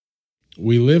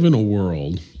we live in a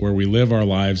world where we live our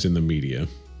lives in the media.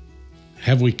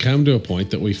 Have we come to a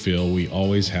point that we feel we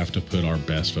always have to put our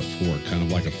best foot forward, kind of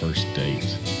like a first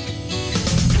date?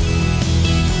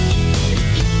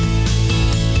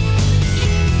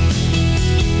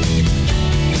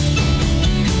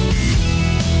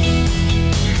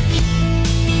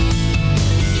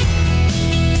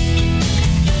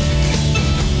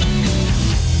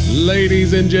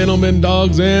 Ladies and gentlemen,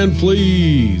 dogs and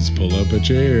fleas, pull up a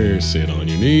chair, sit on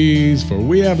your knees, for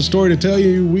we have a story to tell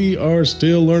you we are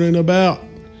still learning about.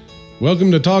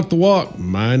 Welcome to Talk the Walk.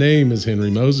 My name is Henry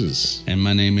Moses. And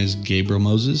my name is Gabriel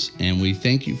Moses, and we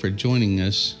thank you for joining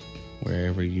us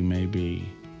wherever you may be.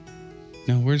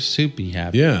 No, we're super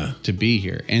happy to be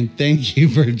here, and thank you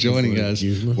for joining us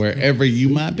wherever you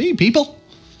might be, people.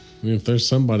 If there's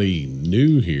somebody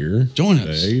new here, join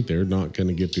today, us. They're not going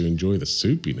to get to enjoy the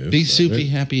soupiness. Be soupy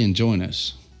happy and join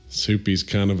us. Soupy's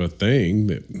kind of a thing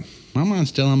that my mind's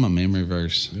still on my memory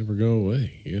verse. Never go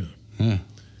away. Yeah. Huh.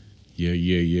 Yeah.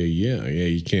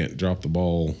 You can't drop the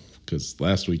ball because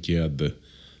last week you had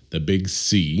the big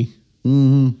C,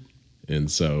 and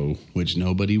so which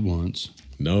nobody wants.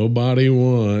 Nobody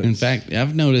wants. In fact,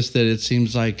 I've noticed that it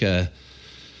seems like a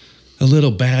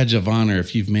little badge of honor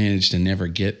if you've managed to never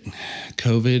get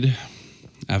COVID.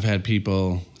 I've had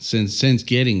people since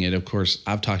getting it. Of course,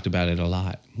 I've talked about it a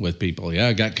lot with people. Yeah,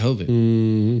 I got COVID,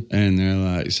 and they're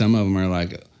like, some of them are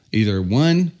like, either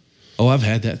one, oh, I've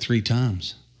had that 3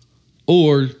 times,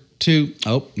 or 2,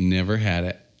 oh, never had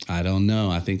it. I don't know.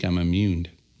 I think I'm immune,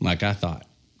 like I thought.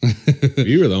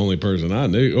 You were the only person I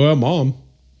knew. Well, Mom.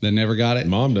 That never got it?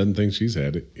 Mom doesn't think she's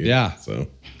had it. Yeah. So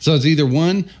it's either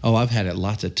one, oh, I've had it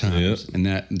lots of times,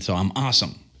 and so I'm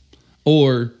awesome.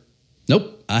 Or,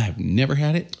 nope, I have never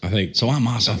had it. So I'm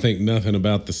awesome. I think nothing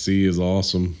about the C is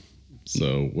awesome.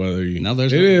 So whether you,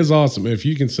 it is awesome. If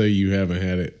you can say you haven't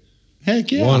had it,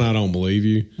 heck yeah. 1, I don't believe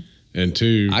you, and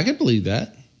 2, I can believe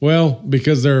that. Well,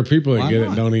 because there are people that get it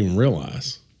and don't even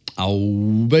realize.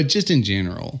 Oh, but just in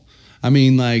general, I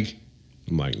mean, like.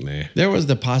 I'm like, nah. There was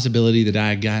the possibility that I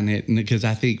had gotten it because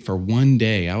I think for one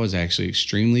day I was actually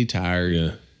extremely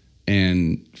tired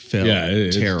and felt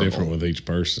it's terrible. Different with each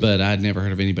person. But I'd never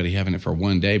heard of anybody having it for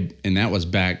one day, and that was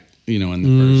back, in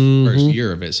the first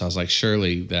year of it. So I was like,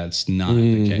 surely that's not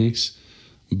the case.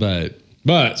 But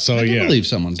so I believe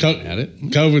someone's had it.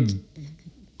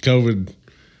 COVID,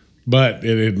 but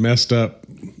it had messed up.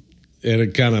 It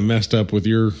had kind of messed up with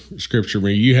your scripture. I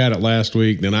mean, you had it last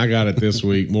week, then I got it this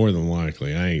week, more than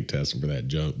likely. I ain't testing for that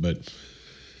junk, but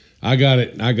I got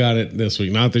it this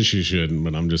week. Not that you shouldn't,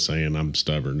 but I'm just saying I'm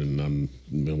stubborn and I'm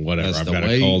whatever. I've got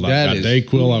a cold. I've got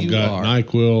Dayquil. I've got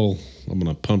NyQuil. I'm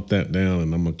going to pump that down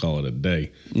and I'm going to call it a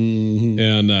day.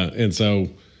 And so,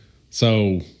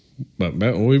 but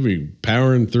we be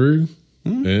powering through.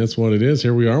 And that's what it is.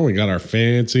 Here we are. We got our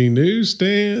fancy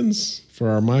newsstands for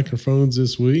our microphones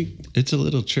this week. It's a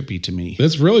little trippy to me.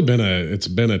 It's really been a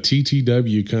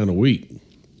TTW kind of week.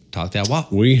 Talk that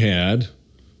walk. We had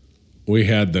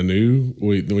the new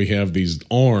we have these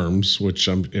arms, which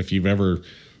if you've ever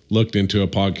looked into a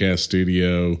podcast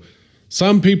studio,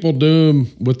 some people do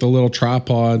them with the little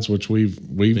tripods, which we've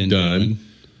done.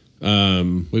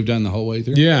 We've done the whole way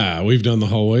through. Yeah, we've done the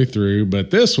whole way through. But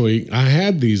this week I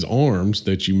had these arms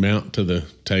that you mount to the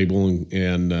table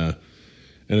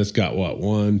and it's got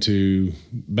 1, 2,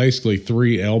 basically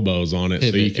 3 elbows on it,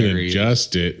 so you can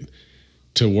adjust it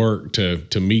to work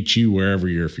to meet you wherever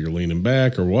if you're leaning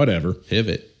back or whatever.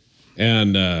 Pivot.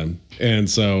 And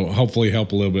so hopefully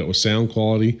help a little bit with sound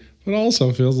quality, but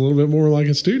also feels a little bit more like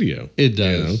a studio. It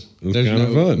does. It's kind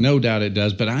of fun. No doubt it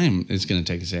does, but it's going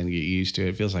to take a second to get used to it.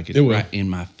 It feels like it's right in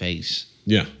my face.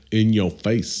 Yeah, in your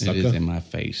face, sucker. It is in my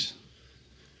face.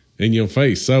 In your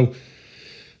face. So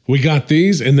we got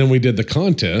these, and then we did the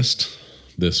contest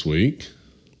this week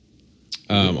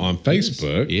on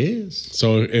Facebook. Yes.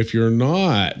 So if you're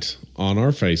not on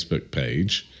our Facebook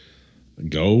page,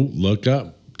 go look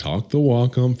up Talk the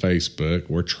Walk on Facebook.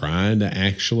 We're trying to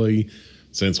actually,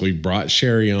 since we brought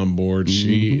Sherry on board,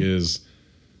 she is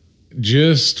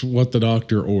just what the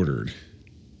doctor ordered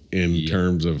in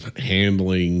terms of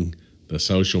handling the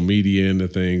social media into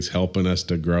things, helping us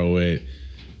to grow it.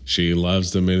 She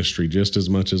loves the ministry just as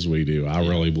much as we do. I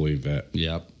really believe that.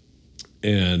 Yep.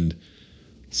 And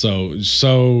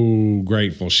so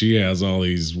grateful. She has all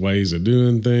these ways of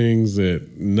doing things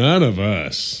that none of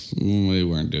us. We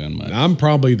weren't doing much. I'm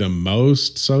probably the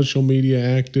most social media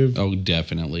active. Oh,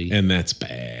 definitely. And that's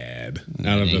bad.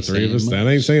 Out of the 3 of us, that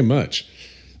ain't saying much.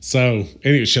 So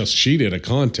anyway, she did a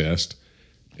contest.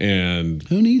 And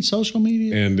who needs social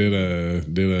media? And did a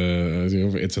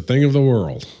it's a thing of the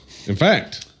world. In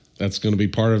fact, that's going to be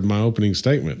part of my opening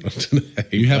statement of today.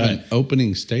 You have an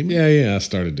opening statement? Yeah. I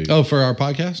started to. Oh, for our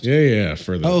podcast? Yeah.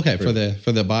 For the. Oh, okay. For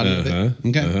the body of it.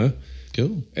 Okay.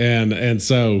 Cool. And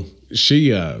so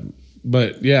she,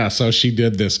 but yeah, so she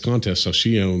did this contest. So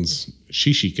she owns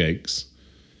Shishi Cakes,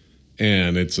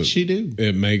 and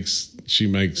she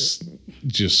makes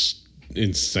just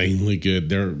insanely good.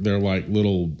 They're like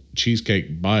little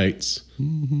cheesecake bites.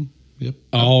 Mm-hmm. Yep.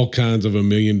 All kinds of a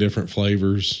million different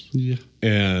flavors. Yeah.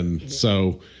 And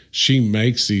so she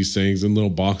makes these things in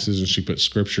little boxes, and she puts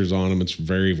scriptures on them. It's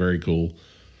very, very cool.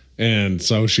 And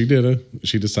so she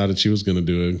decided she was going to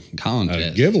do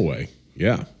a giveaway.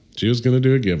 Yeah. She was going to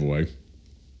do a giveaway.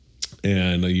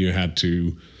 And you had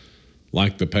to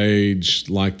like the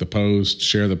page, like the post,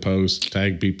 share the post,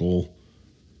 tag people.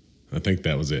 I think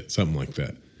that was it. Something like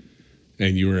that.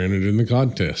 And you were entered in the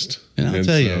contest. And I'll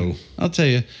tell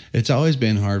you, it's always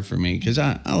been hard for me because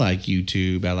I like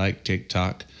YouTube. I like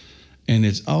TikTok. And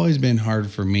it's always been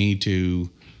hard for me to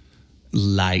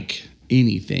like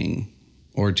anything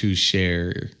or to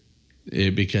share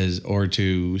it or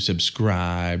to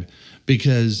subscribe,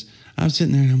 because I'm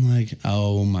sitting there and I'm like,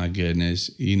 oh my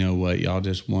goodness, you know what? Y'all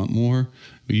just want more.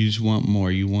 You just want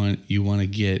more. You want to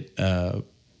get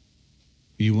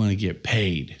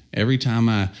paid. Every time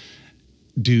I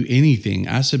do anything,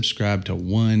 I subscribe to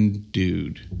one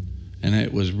dude, and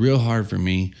it was real hard for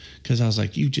me because I was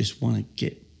like, you just want to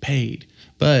get paid.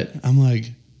 But I'm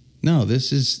like, no,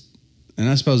 this is, and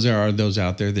I suppose there are those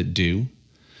out there that do.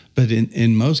 But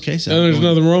in most cases, there's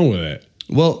nothing wrong with that.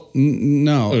 Well,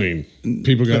 no. I mean,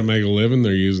 people got to make a living.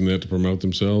 They're using that to promote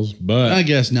themselves. But I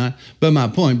guess not. But my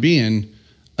point being,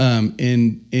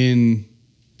 in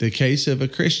the case of a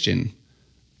Christian,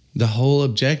 the whole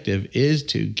objective is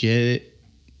to get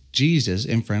Jesus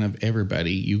in front of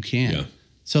everybody you can. Yeah.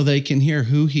 So they can hear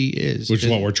who he is. Which is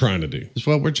what we're trying to do. That's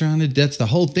what we're trying to do. That's the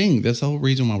whole thing. That's the whole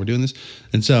reason why we're doing this.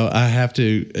 And so I have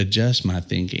to adjust my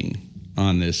thinking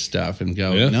on this stuff and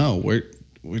go, no, we're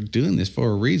doing this for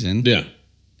a reason. Yeah.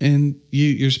 And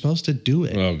you're supposed to do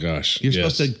it. Oh gosh. You're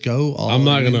supposed to go all I'm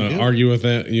not going to argue with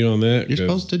you on that. You're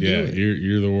supposed to do it.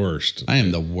 You're the worst. I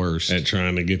am the worst at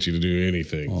trying to get you to do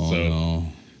anything. Oh, no.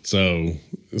 So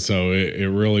it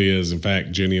really is. In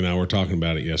fact, Jenny and I were talking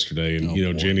about it yesterday, and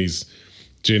Jenny's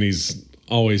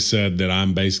always said that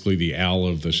I'm basically the Al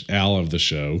of the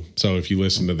show. So if you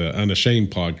listen to the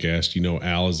Unashamed podcast, you know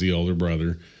Al is the older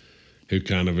brother who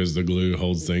kind of is the glue,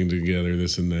 holds things together,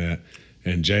 this and that.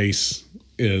 And Jace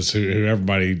is who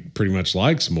everybody pretty much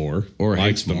likes more or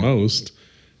likes the most.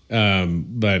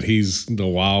 But he's the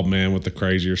wild man with the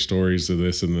crazier stories of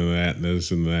this and that and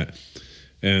this and that.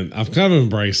 And I've kind of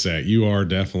embraced that. You are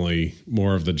definitely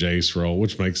more of the Jace role,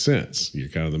 which makes sense. You're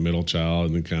kind of the middle child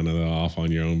and then kind of off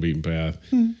on your own beaten path.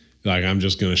 Like, I'm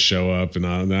just going to show up and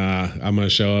I'm going to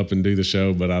show up and do the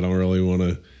show, but I don't really want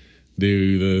to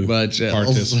do the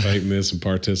participate in this and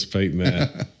participate in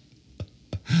that.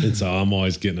 And so I'm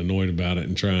always getting annoyed about it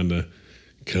and trying to,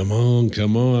 come on.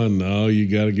 No, you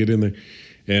got to get in there.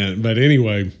 But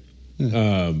anyway,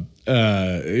 so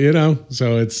it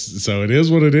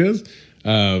is what it is.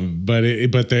 But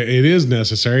it is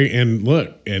necessary. And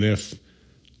look, and if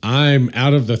I'm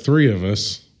out of the three of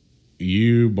us,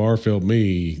 you, Barfield,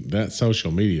 me, that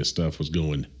social media stuff was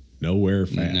going nowhere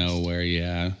fast. Nowhere,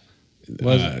 yeah.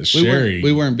 Sherry,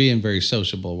 we weren't being very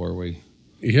sociable, were we?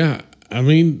 Yeah, I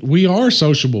mean, we are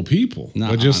sociable people,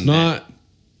 but just not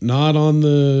on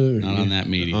that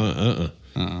medium.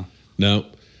 No.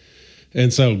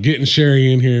 And so getting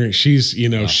Sherry in here, she's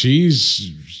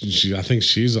I think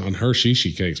she's on her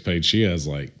Shishi Cakes page. She has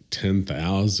like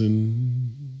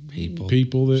 10,000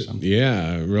 people that,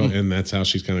 and that's how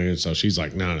she's kind of, so she's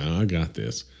like, no, I got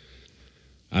this.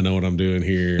 I know what I'm doing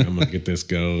here. I'm going to get this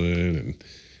going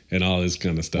and all this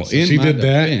kind of stuff. So she did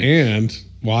that. And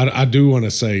I do want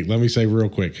to say, let me say real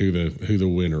quick who the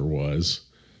winner was,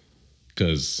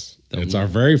 because it's our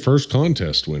very first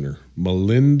contest winner,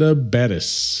 Melinda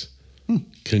Bettis.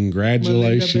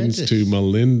 Congratulations to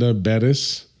Melinda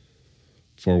Bettis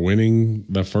for winning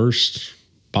the first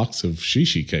box of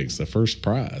Shishi Cakes, the first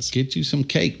prize. Get you some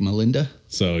cake, Melinda.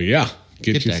 So,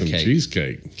 get you some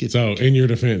cheesecake. So, in your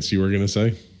defense, you were going to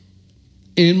say?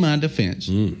 In my defense.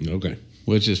 Okay.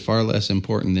 Which is far less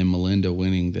important than Melinda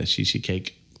winning the Shishi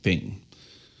Cake thing.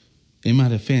 In my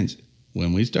defense,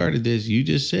 when we started this, you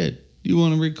just said, you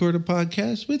want to record a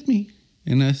podcast with me?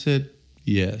 And I said,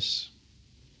 yes.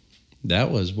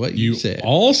 That was what you said. You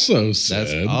also said.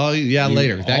 That's all. Yeah,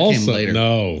 later. That came later.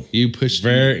 No, you pushed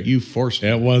me. You forced me.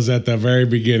 It was at the very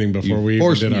beginning before we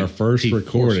even did our first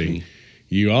recording.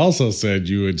 You also said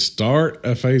you would start a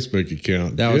Facebook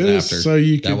account. That was just after. so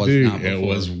you That could was do. not It before.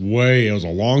 was a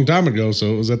long time ago,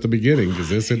 so it was at the beginning because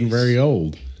this isn't very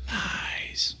old.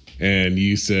 Nice. And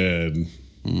you said,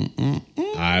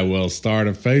 I will start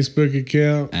a Facebook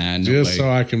account No just way.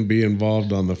 so I can be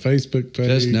involved on the Facebook page.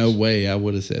 There's no way I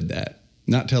would have said that.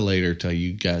 Not till later, till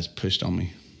you guys pushed on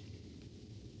me.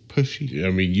 Pushy. I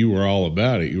mean, you were all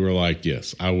about it. You were like,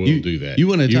 "Yes, I will do that." You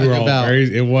wanna talk were all about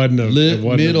it wasn't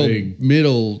a big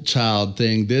middle child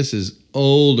thing. This is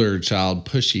older child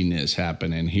pushiness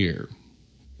happening here.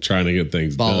 trying to get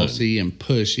things done. Bossy and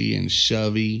pushy and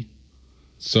shovey.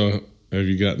 So, have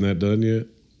you gotten that done yet?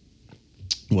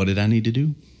 What did I need to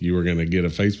do? You were going to get a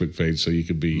Facebook page so you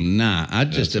could be. Nah,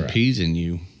 I'm just That's right. appeasing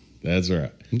you. That's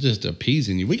right. I'm just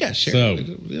appeasing you. We got share. So-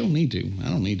 We don't need to. I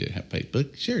don't need to have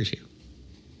Facebook. Share.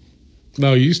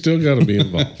 No, you still got to be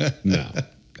involved. No,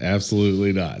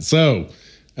 absolutely not. So,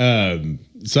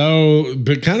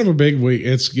 but kind of a big week.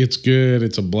 It's good.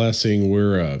 It's a blessing.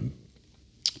 We're and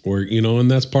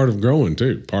that's part of growing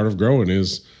too. Part of growing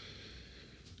is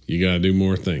you got to do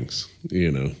more things.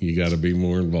 You got to be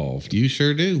more involved. You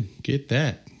sure do. Get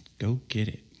that. Go get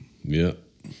it. Yep.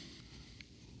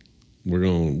 We're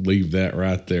going to leave that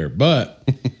right there. But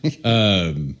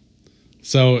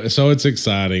so it's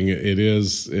exciting.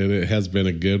 It has been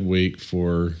a good week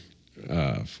for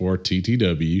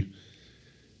TTW.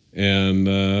 And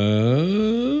I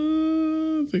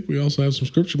think we also have some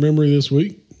scripture memory this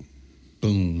week.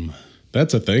 Boom.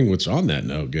 That's a thing. Which on that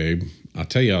note, Gabe, I'll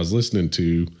tell you, I was listening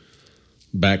to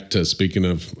speaking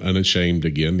of Unashamed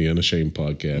again, the Unashamed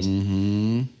podcast.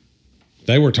 Mm-hmm.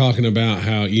 They were talking about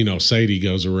how,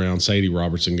 Sadie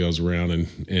Robertson goes around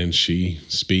and she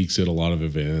speaks at a lot of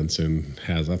events and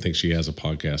I think she has a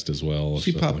podcast as well.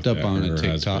 She popped up on a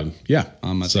TikTok. Yeah.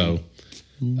 On my so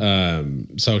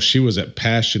she was at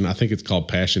Passion. I think it's called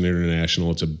Passion International.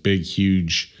 It's a big,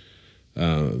 huge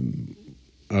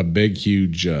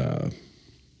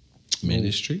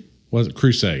ministry. Was it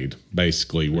crusade,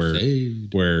 basically,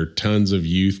 where tons of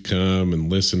youth come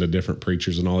and listen to different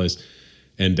preachers and all this.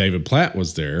 And David Platt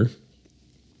was there.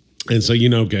 And so,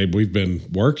 Gabe, we've been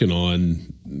working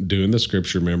on doing the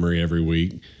scripture memory every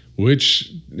week,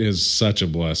 which is such a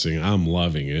blessing. I'm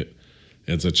loving it.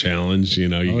 It's a challenge.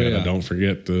 Don't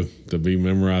forget to be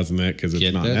memorizing that because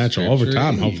it's not natural. Over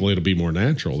time, hopefully it'll be more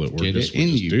natural that we'll just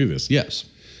do this. Yes.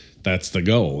 That's the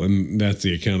goal. And that's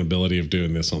the accountability of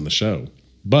doing this on the show.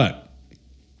 But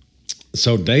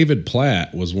so David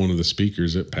Platt was one of the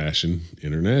speakers at Passion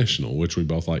International, which we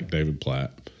both like David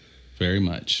Platt. Very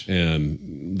much.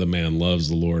 And the man loves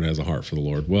the Lord, has a heart for the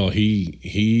Lord. Well,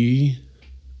 he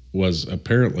was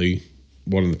apparently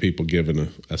one of the people giving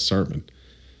a sermon.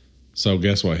 So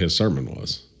guess what his sermon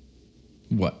was?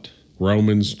 What?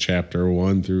 Romans chapter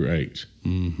 1 through 8.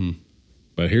 Mm-hmm.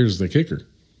 But here's the kicker.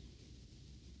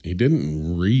 He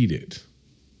didn't read it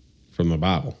from the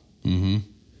Bible. Mm-hmm.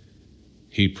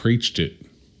 He preached it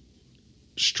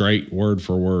straight word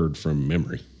for word from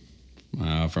memory.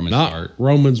 From his Not heart.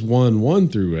 Romans 1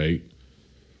 through 8.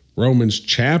 Romans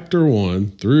chapter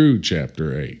 1 through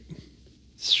chapter 8.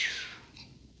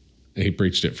 And he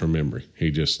preached it from memory.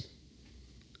 He just...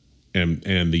 And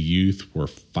the youth were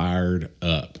fired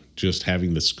up just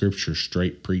having the scripture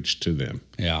straight preached to them.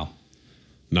 Yeah.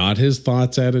 Not his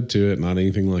thoughts added to it, not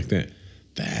anything like that.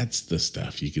 That's the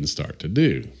stuff you can start to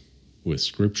do with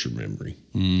scripture memory.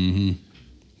 Mm-hmm.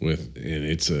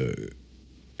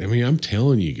 I'm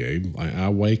telling you, Gabe, I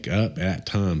wake up at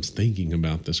times thinking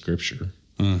about the scripture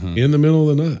Uh-huh. in the middle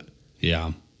of the night.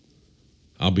 Yeah.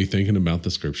 I'll be thinking about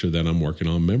the scripture that I'm working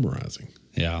on memorizing.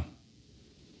 Yeah.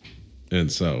 And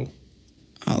so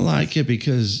I like it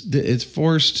because it's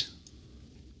forced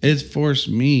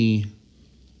me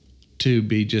to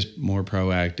be just more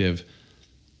proactive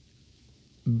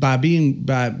by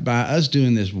us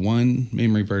doing this one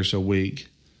memory verse a week.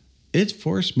 It's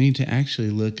forced me to actually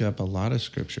look up a lot of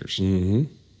scriptures mm-hmm.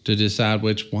 to decide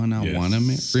which one I want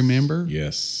to remember,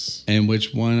 yes, and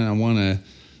which one I want to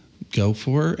go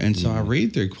for. And so I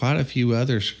read through quite a few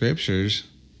other scriptures.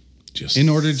 just In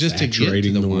order just to get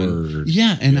to the one. word.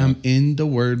 Yeah, and I'm in the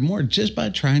word more just by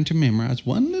trying to memorize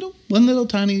one little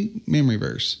tiny memory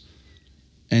verse.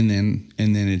 And then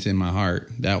it's in my heart.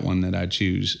 That one that I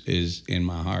choose is in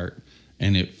my heart.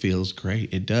 And it feels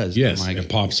great. It does. Yes, it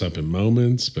pops up in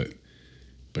moments, but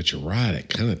you're right, it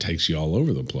kind of takes you all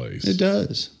over the place. It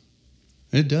does.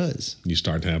 It does. You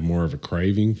start to have more of a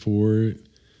craving for it.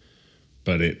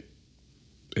 But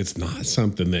it's not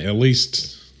something that, at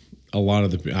least a lot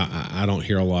of I don't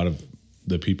hear a lot of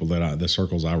the people the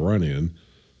circles I run in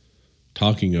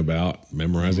talking about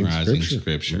memorizing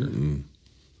scripture. Mm-mm.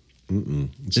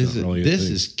 It's not really a This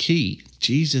thing. is key.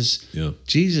 Jesus Yeah.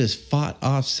 fought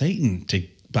off Satan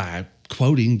by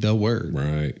quoting the word.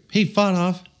 Right. He fought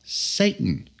off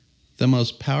Satan, the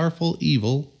most powerful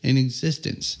evil in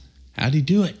existence. How'd he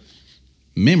do it?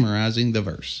 Memorizing the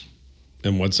verse.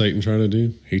 And what Satan tried to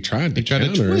do? He tried to tried to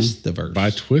counter twist him the verse. by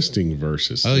twisting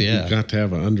verses. Oh, yeah. You've got to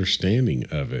have an understanding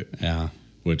of it. Yeah.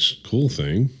 Which, cool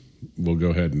thing. We'll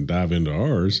go ahead and dive into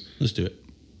ours. Let's do it.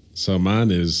 So mine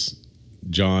is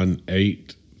John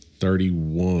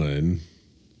 8:31.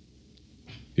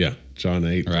 Yeah, John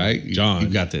 8. Right? John. You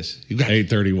got this. You got it.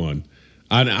 8:31.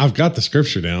 I've got the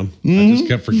scripture down. I just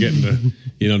kept forgetting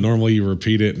to, normally you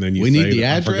repeat it and then you We say need the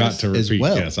that. address I forgot to repeat. as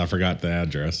well. Yes, I forgot the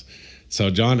address. So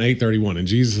John 8:31, and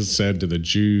Jesus said to the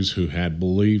Jews who had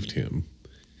believed him,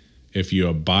 "If you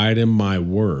abide in my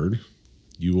word,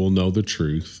 you will know the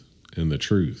truth, and the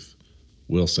truth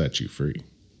will set you free."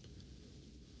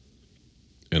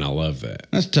 And I love that.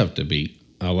 That's tough to beat.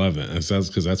 I love that. That's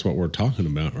because that's what we're talking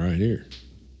about right here.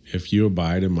 If you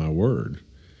abide in my word.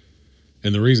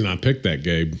 And the reason I picked that,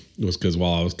 Gabe, was because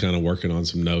while I was kind of working on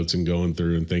some notes and going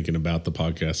through and thinking about the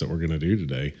podcast that we're going to do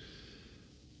today,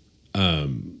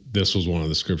 this was one of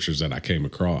the scriptures that I came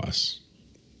across.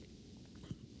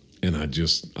 And I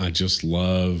just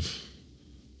love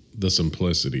the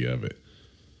simplicity of it.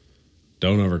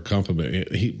 Don't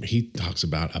overcomplicate it. He talks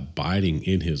about abiding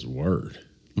in his word,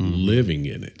 living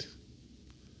in it.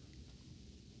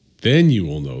 Then you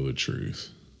will know the truth.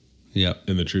 Yep.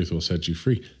 And the truth will set you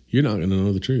free. You're not going to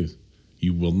know the truth.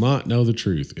 You will not know the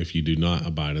truth if you do not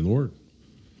abide in the word.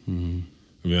 I mean,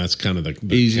 that's kind of the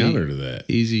counter to that.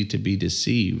 Easy to be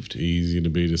deceived. Easy to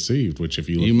be deceived, which if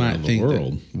you look You might around the think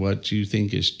world. that what you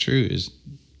think is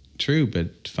true,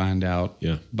 but find out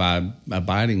by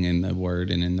abiding in the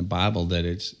word and in the Bible that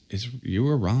it's you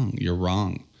were wrong. You're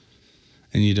wrong.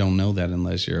 And you don't know that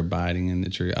unless you're abiding in the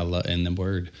truth, in the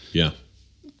word. Yeah.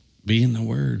 Be in the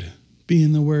word. Be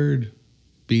in the word.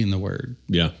 Be in the word.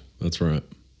 Yeah, that's right.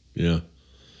 Yeah.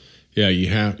 Yeah, you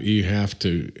have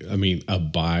to,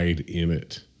 abide in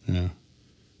it. Yeah.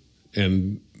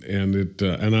 And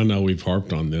I know we've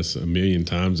harped on this a million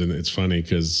times, and it's funny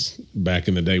because back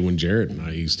in the day when Jarrett and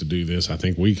I used to do this, I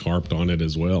think we harped on it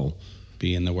as well.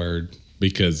 Be in the word.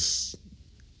 Because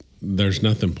there's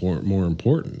nothing more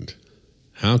important.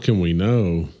 How can we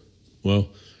know, well,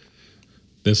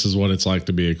 this is what it's like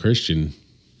to be a Christian.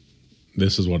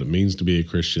 This is what it means to be a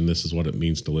Christian. This is what it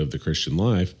means to live the Christian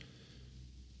life.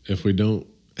 If we don't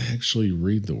actually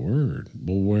read the word,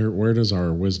 well, where does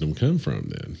our wisdom come from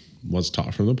then? What's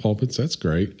taught from the pulpits, that's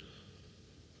great.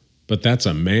 But that's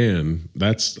a man,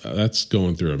 that's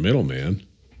going through a middleman.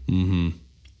 Mm-hmm.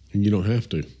 And you don't have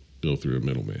to go through a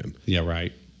middleman. Yeah,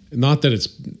 right. Not that it's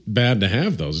bad to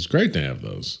have those. It's great to have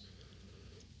those.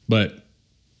 But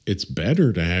it's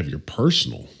better to have your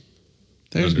personal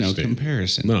There's no understanding.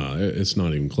 comparison. No, it's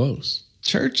not even close.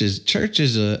 Church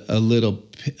is a little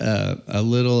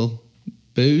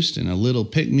boost and a little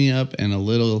pick me up and a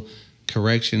little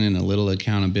correction and a little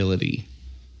accountability,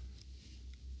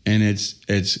 and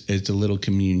it's a little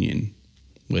communion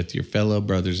with your fellow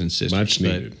brothers and sisters. Much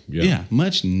needed. Yeah,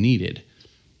 much needed.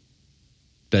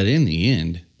 But in the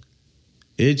end,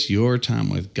 it's your time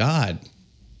with God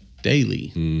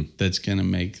daily that's going to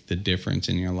make the difference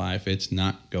in your life. It's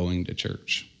not going to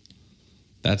church.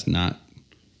 That's not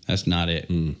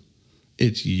it.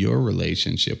 It's your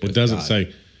relationship with God. It doesn't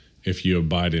say if you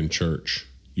abide in church,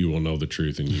 you will know the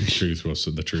truth, and the truth will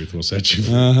set you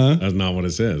free. That's not what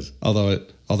it says. Although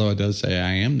it does say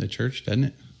I am the church, doesn't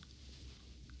it?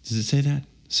 Does it say that?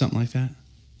 Something like that?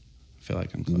 I feel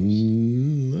like I'm close.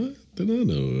 Not that I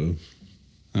know of.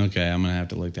 Okay, I'm gonna have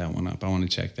to look that one up. I want to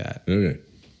check that. Okay.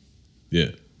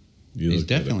 Yeah. He's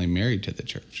definitely married to the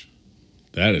church.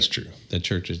 That is true. The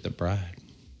church is the bride.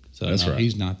 So That's right.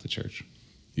 He's not the church.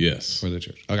 Yes. Or the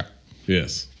church. Okay.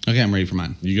 Yes. Okay, I'm ready for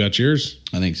mine. You got yours?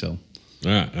 I think so.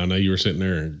 All right. I know you were sitting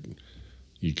there and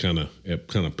you kind of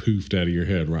poofed out of your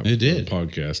head right It before did. the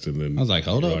podcast, and then I was like,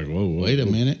 hold you're up. like, whoa, Wait a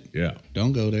minute. Yeah.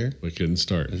 Don't go there. We couldn't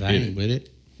start. 'Cause I Hit ain't it. with it.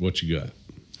 What you got?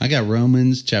 I got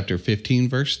Romans chapter 15,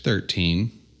 verse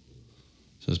 13.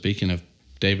 So speaking of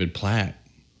David Platt,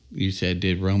 you said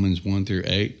did Romans 1 through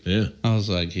 8. Yeah. I was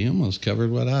like, he almost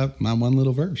covered my one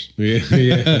little verse. Yeah.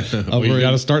 Yeah. Well, you Over got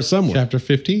to in start somewhere. Chapter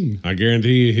 15. I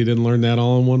guarantee you he didn't learn that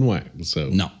all in one whack. So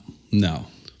No.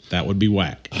 that would be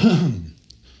whack.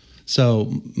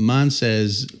 So mine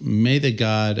says, may the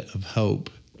God of hope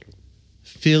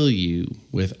fill you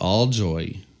with all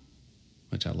joy,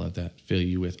 which I love that, fill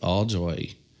you with all joy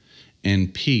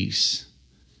and peace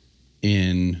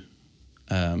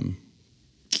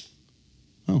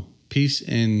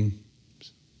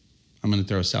I'm going to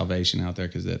throw salvation out there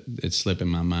because it's slipping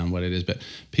my mind what it is. But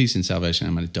peace and salvation,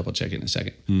 I'm going to double check it in a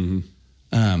second.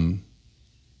 Mm-hmm.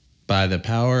 By the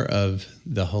power of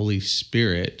the Holy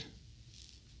Spirit,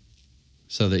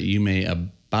 so that you may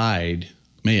abound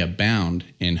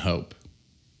in hope.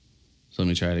 So let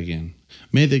me try it again.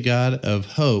 May the God of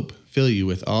hope fill you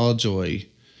with all joy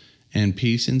and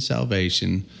peace and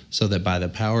salvation, so that by the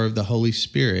power of the Holy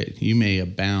Spirit you may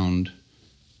abound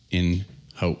in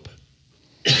hope.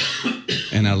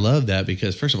 And I love that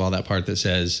because, first of all, that part that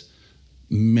says,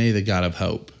 may the God of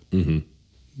hope. Mm-hmm.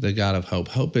 The God of hope.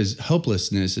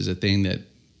 Hopelessness is a thing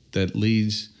that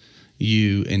leads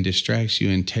you and distracts you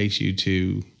and takes you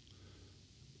to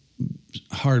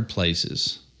hard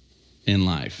places in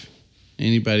life.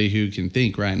 Anybody who can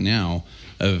think right now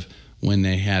of when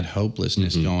they had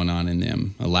hopelessness going on in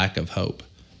them, a lack of hope,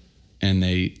 and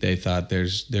they thought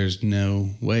there's no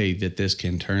way that this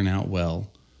can turn out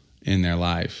well in their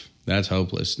life. That's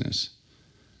hopelessness.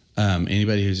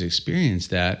 Anybody who's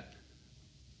experienced that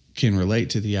can relate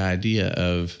to the idea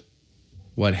of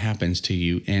what happens to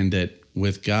you, and that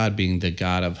with God being the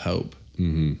God of hope,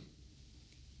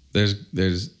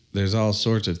 there's all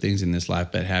sorts of things in this life,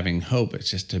 but having hope,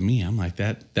 it's just, to me, I'm like,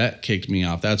 that kicked me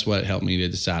off. That's what helped me to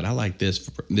decide. I like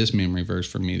this memory verse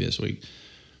for me this week.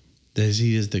 That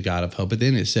he is the God of hope. But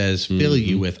then it says, fill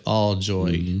you with all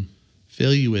joy.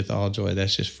 Fill you with all joy.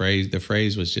 That's just phrase. The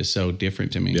phrase was just so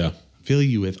different to me. Yeah. Fill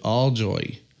you with all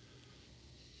joy.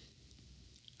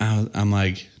 I'm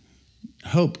like,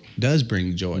 hope does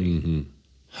bring joy.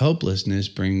 Hopelessness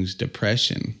brings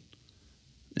depression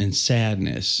and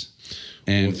sadness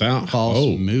and without false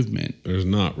hope, movement. There's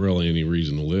not really any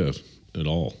reason to live at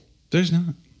all. There's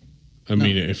not. I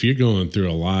mean, if you're going through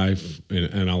a life,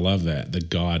 and I love that, the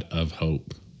God of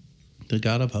hope. The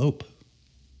God of hope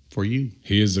for you.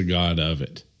 He is the God of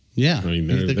it. Yeah. I mean,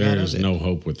 there is no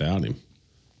hope without him.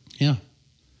 Yeah.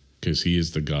 Because he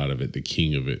is the God of it, the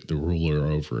king of it, the ruler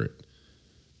over it.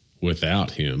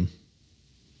 Without him,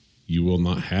 you will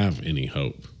not have any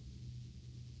hope.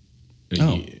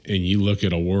 And you look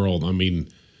at a world, I mean,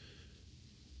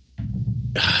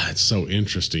 it's so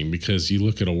interesting because you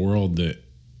look at a world that,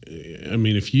 I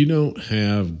mean, if you don't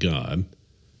have God,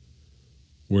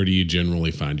 where do you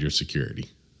generally find your security?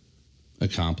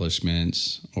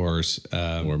 Accomplishments or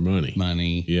money.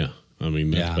 Money. Yeah. I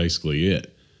mean, that's basically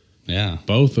it. Yeah.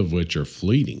 Both of which are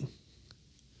fleeting.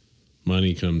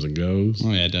 Money comes and goes.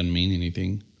 Oh, yeah, it doesn't mean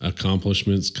anything.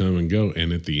 Accomplishments come and go.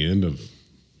 And at the end of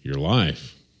your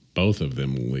life, both of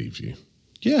them will leave you.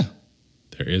 Yeah.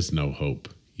 There is no hope.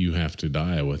 You have to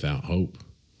die without hope.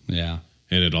 Yeah.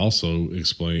 And it also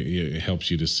it helps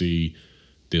you to see,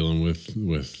 dealing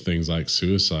with things like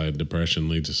suicide, depression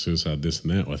leads to suicide, this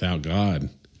and that. Without God,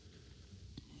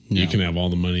 you can have all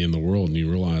the money in the world and you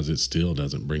realize it still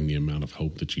doesn't bring the amount of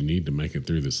hope that you need to make it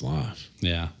through this life.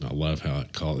 Yeah. I love how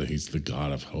it called it. He's the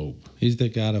God of hope. He's the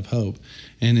God of hope.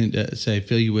 And it say,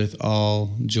 fill you with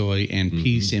all joy and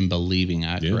peace in believing.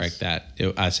 I correct that.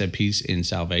 I said peace in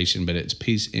salvation, but it's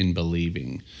peace in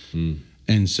believing.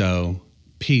 And so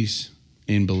peace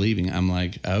in believing, I'm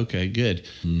like, okay, good.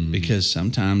 Because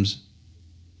sometimes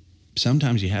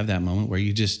you have that moment where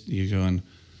you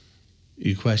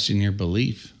question your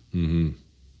belief. Now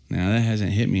that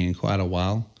hasn't hit me in quite a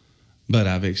while, but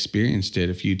I've experienced it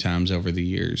a few times over the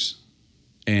years.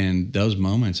 And those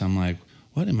moments, I'm like,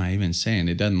 what am I even saying?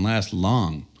 It doesn't last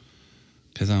long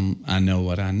because I know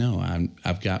what I know.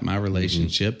 I've got my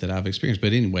relationship that I've experienced.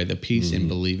 But anyway, the peace in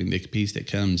believing, the peace that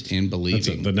comes in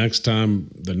believing. The next time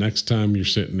you're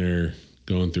sitting there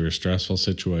going through a stressful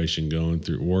situation,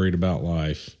 worried about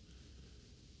life,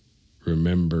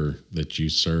 remember that you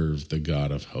serve the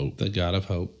God of hope. The God of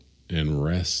hope. And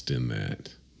rest in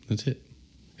that. That's it.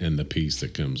 And the peace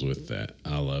that comes with that.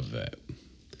 I love that.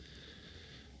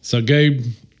 So, Gabe,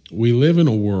 we live in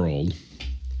a world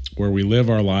where we live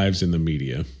our lives in the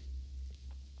media.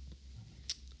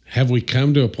 Have we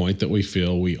come to a point that we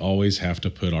feel we always have to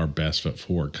put our best foot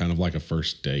forward, kind of like a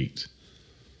first date?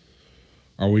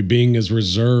 Are we being as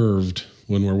reserved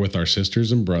when we're with our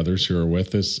sisters and brothers who are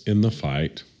with us in the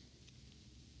fight?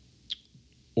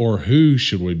 Or who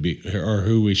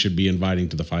we should be inviting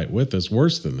to the fight with us?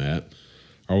 Worse than that,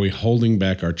 are we holding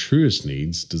back our truest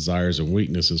needs, desires, and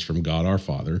weaknesses from God our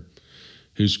Father,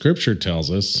 who Scripture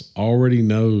tells us already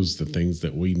knows the things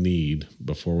that we need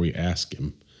before we ask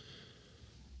Him?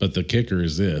 But the kicker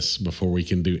is this: before we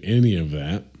can do any of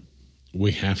that,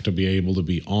 we have to be able to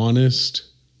be honest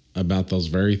about those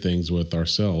very things with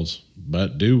ourselves.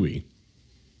 But do we?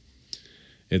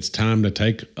 It's time to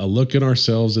take a look at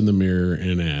ourselves in the mirror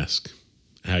and ask,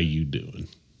 how you doing?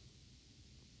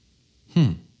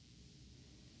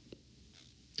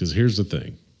 Because here's the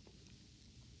thing.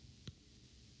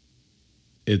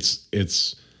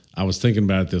 I was thinking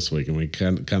about it this week, and we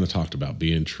kind of talked about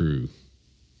being true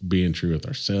with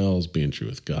ourselves, being true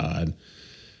with God,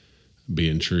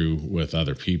 being true with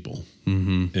other people,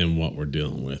 and what we're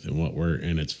dealing with,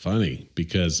 and it's funny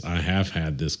because I have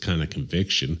had this kind of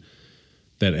conviction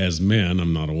that as men,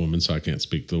 I'm not a woman, so I can't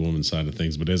speak to the woman's side of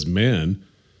things, but as men,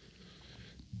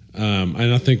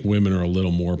 and I think women are a little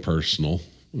more personal.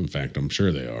 In fact, I'm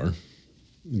sure they are.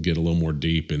 Get a little more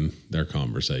deep in their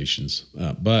conversations.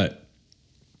 But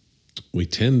we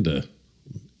tend to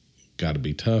got to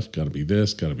be tough, got to be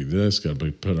this, got to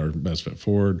be put our best foot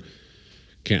forward.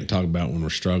 Can't talk about when we're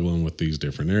struggling with these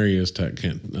different areas.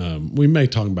 We may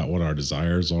talk about what our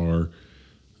desires are,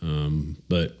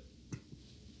 but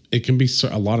it can be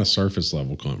a lot of surface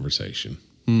level conversation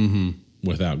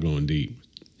without going deep.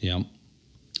 Yep.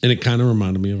 And it kind of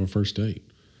reminded me of a first date.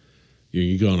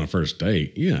 You go on a first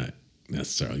date,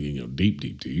 necessarily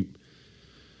deep.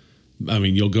 I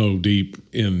mean, you'll go deep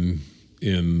in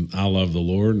I love the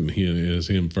Lord and He is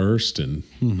Him first, and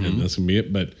that's gonna be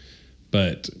it.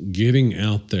 But getting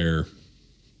out there,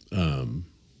 and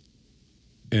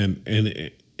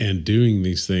doing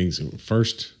these things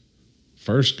first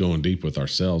going deep with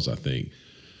ourselves, I think,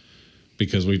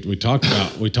 because we talked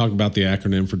about the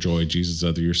acronym for joy, Jesus,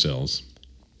 other, yourselves.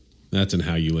 That's in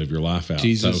how you live your life out.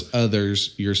 Jesus,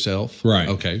 others, yourself. Right.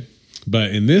 Okay.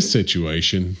 But in this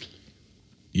situation,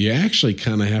 you actually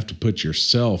kind of have to put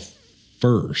yourself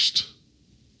first.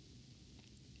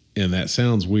 And that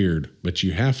sounds weird, but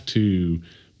you have to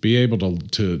be able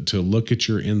to look at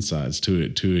your insides,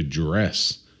 to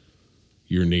address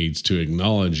your needs, to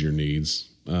acknowledge your needs.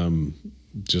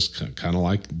 Just kind of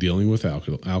like dealing with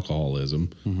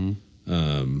alcoholism.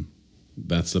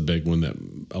 That's the big one that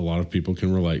a lot of people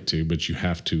can relate to, but you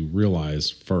have to realize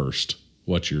first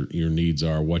what your needs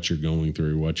are, what you're going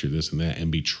through, what you're this and that, and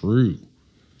be true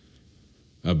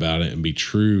about it, and be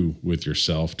true with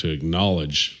yourself to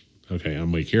acknowledge, okay,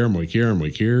 I'm weak here,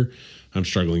 I'm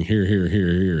struggling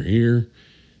here.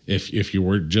 If you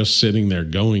were just sitting there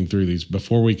going through these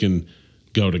before we can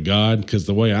go to God, because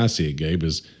the way I see it, Gabe,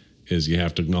 is you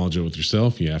have to acknowledge it with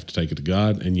yourself, you have to take it to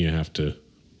God, and you have to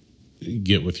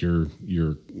get with your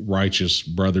righteous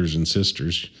brothers and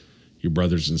sisters, your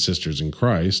brothers and sisters in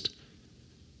Christ,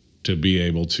 to be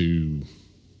able to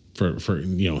for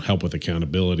help with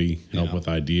accountability, help with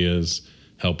ideas,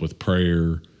 help with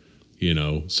prayer,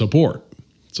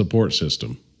 support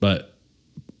system. But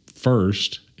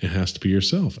first, it has to be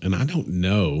yourself. And I don't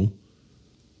know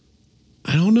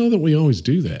that we always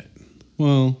do that.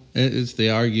 Well, it's the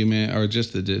argument or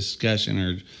just the discussion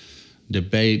or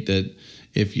debate that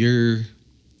if you're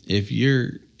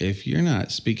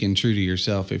not speaking true to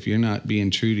yourself, if you're not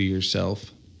being true to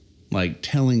yourself, like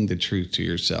telling the truth to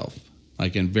yourself,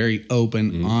 like a very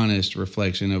open, honest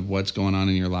reflection of what's going on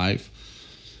in your life,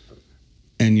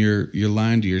 and you're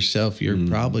lying to yourself, you're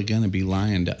probably going to be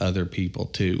lying to other people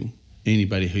too.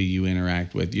 Anybody who you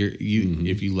interact with,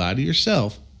 if you lie to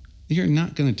yourself, you're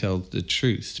not going to tell the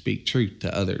truth, speak truth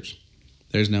to others.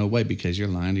 There's no way, because you're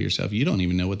lying to yourself. You don't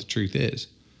even know what the truth is,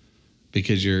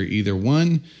 because you're either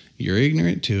one, you're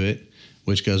ignorant to it,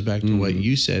 which goes back to what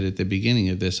you said at the beginning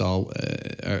of this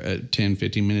 10,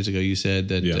 15 minutes ago. You said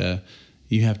that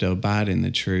you have to abide in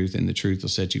the truth, and the truth will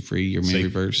set you free. Your memory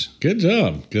verse. Good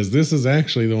job, because this is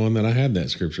actually the one that I had that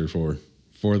scripture for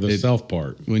the self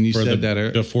part. When you said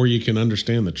that before you can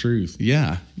understand the truth.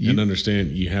 Yeah. And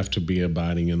understand you have to be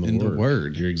abiding in the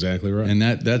word. You're exactly right. And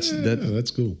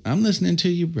that's cool. I'm listening to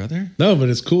you, brother. No, but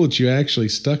it's cool that you actually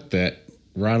stuck that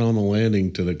right on the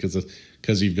landing to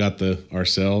because you've got the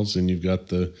ourselves and you've got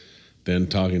the then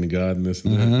talking to God and this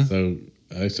and that. So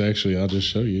it's actually, I'll just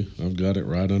show you. I've got it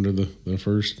right under the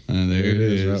first. There it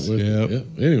is. Right with it. Yep.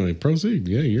 Anyway, proceed.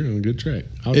 Yeah, you're on a good track.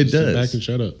 I'll just sit back and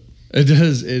shut up. It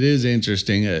does. It is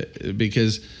interesting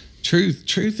because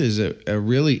truth is a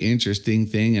really interesting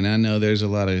thing. And I know there's a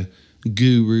lot of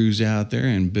gurus out there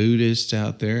and Buddhists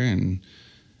out there and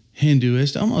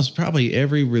Hinduists. Almost probably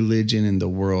every religion in the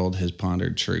world has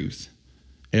pondered truth.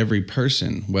 Every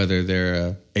person, whether they're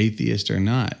an atheist or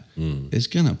not, is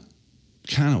going to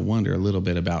kind of wonder a little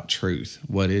bit about truth.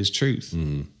 What is truth?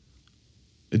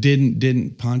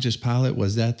 Didn't Pontius Pilate,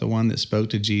 was that the one that spoke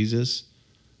to Jesus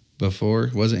before?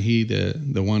 Wasn't he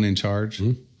the one in charge?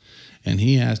 And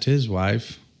he asked his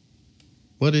wife,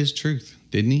 what is truth?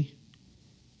 Didn't he?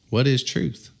 What is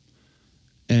truth?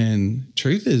 And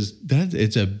truth is that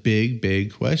it's a big,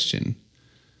 big question.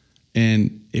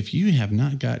 And if you have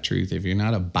not got truth, if you're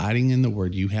not abiding in the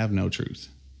word, you have no truth.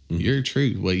 Your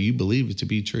truth, what you believe is to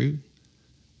be true,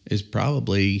 is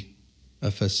probably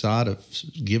a facade of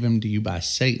given to you by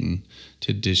Satan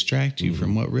to distract you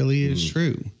from what really is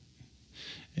true.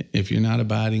 If you're not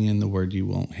abiding in the word, you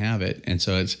won't have it. And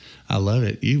so I love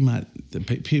it.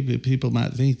 People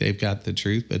might think they've got the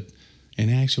truth, but in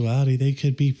actuality, they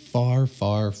could be far,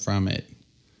 far from it.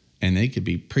 And they could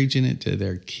be preaching it to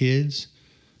their kids,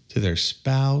 to their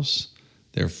spouse,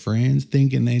 their friends,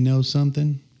 thinking they know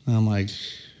something. I'm like,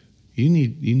 you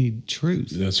need truth.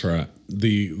 That's right.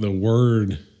 The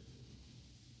word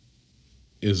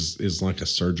is like a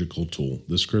surgical tool.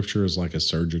 The scripture is like a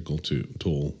surgical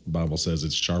tool. The Bible says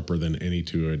it's sharper than any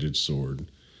two-edged sword.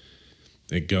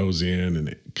 It goes in and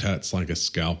it cuts like a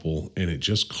scalpel, and it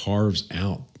just carves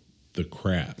out the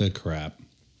crap.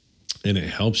 And it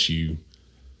helps you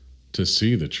to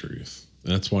see the truth.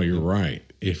 That's why you're right.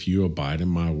 If you abide in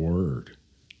my word,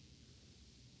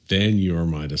 then you are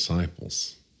my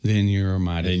disciples. Then you're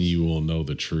my disciple. Then you will know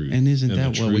the truth. And isn't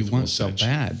that what we want so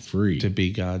bad? Free. To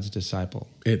be God's disciple.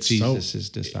 It's Jesus'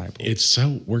 disciple. It's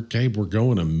so, we're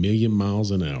going 1,000,000 miles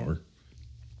an hour.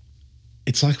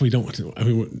 It's like we don't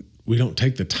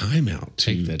take the time out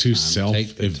to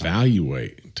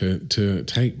self-evaluate, to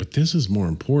take, but this is more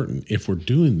important. If we're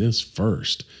doing this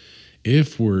first,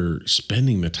 if we're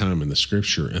spending the time in the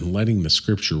scripture and letting the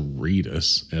scripture read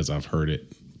us, as I've heard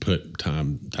it put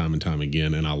time and time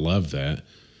again, and I love that,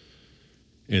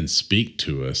 and speak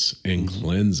to us and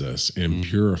cleanse us and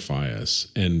purify us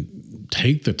and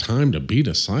take the time to be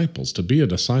disciples. To be a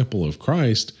disciple of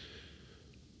Christ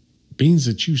means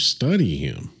that you study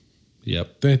him.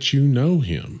 Yep. That you know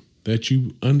him, that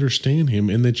you understand him,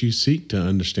 and that you seek to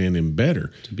understand him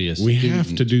better. To be a we student.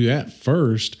 have to do that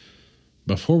first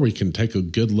before we can take a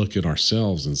good look at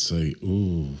ourselves and say,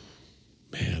 ooh,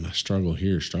 man, I struggle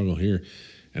here.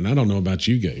 And I don't know about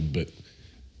you, Gabe, but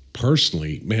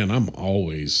personally, man, I'm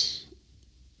always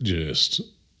just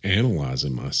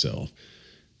analyzing myself.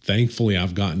 Thankfully,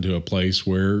 I've gotten to a place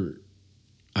where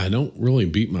I don't really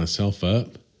beat myself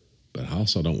up, but I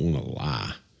also don't want to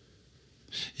lie.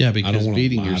 Yeah, because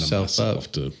beating yourself up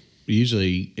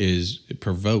usually is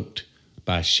provoked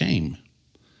by shame.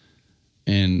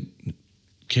 And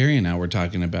Carrie and I were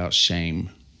talking about shame.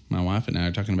 My wife and I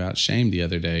were talking about shame the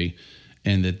other day,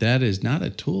 and that is not a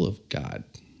tool of God.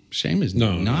 Shame is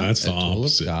not a tool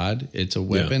of God. It's a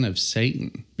weapon of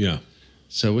Satan. Yeah.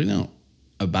 So we don't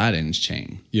abide in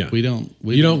shame. Yeah. We don't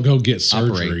go get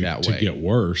surgery to get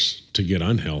worse, to get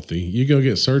unhealthy. You go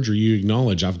get surgery, you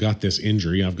acknowledge, I've got this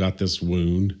injury, I've got this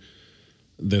wound,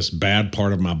 this bad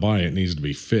part of my body, it needs to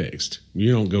be fixed.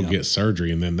 You don't go get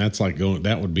surgery, and then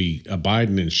that would be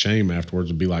abiding in shame afterwards,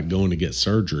 would be like going to get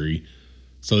surgery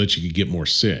so that you could get more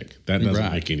sick. That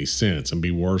doesn't make any sense and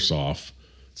be worse off.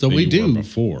 So we do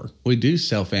before. We do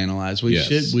self-analyze. We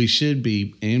should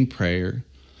be in prayer.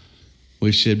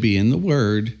 We should be in the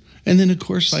Word. And then, of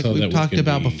course, like we've talked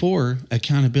about before,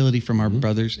 accountability from our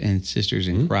brothers and sisters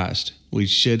in Christ. We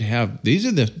should have these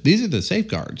are the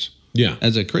safeguards. Yeah.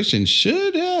 As a Christian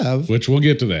should have. Which we'll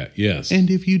get to that, yes.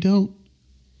 And if you don't,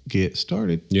 get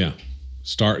started. Yeah.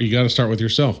 You got to start with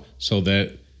yourself so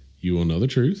that you will know the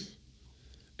truth,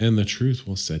 and the truth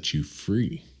will set you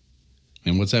free.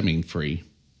 And what's that mean, free?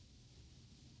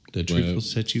 The truth will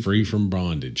set you free from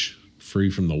bondage, free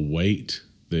from the weight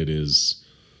that is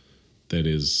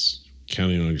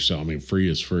counting on yourself. I mean, free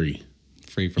is free.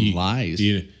 Free from lies.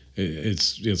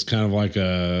 It's kind of like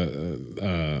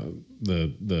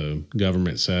the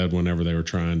government said whenever they were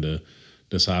trying to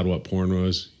decide what porn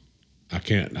was. I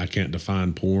can't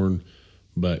define porn,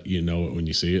 but you know it when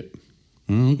you see it.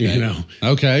 Okay. You know.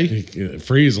 Okay.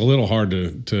 Free is a little hard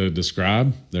to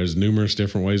describe. There's numerous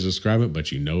different ways to describe it,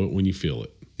 but you know it when you feel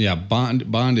it. Yeah,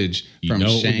 bondage from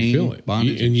shame, when you feel it.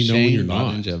 Bondage and you know shame, when you're not.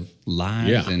 Bondage of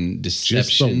lies and deception.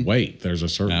 Just the weight. There's a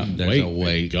certain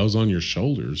weight that goes on your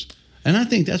shoulders. And I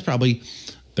think that's probably...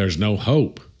 There's no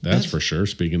hope. That's for sure.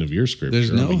 Speaking of your scripture,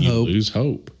 there's no hope. You lose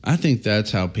hope. I think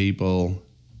that's how people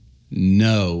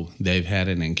know they've had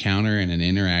an encounter and an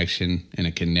interaction and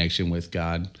a connection with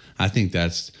God. I think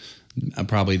that's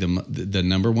probably the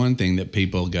number one thing that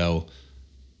people go,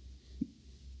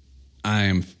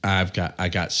 I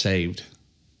got saved.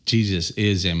 Jesus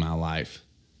is in my life.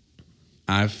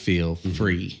 I feel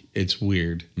free. It's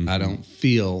weird. I don't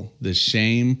feel the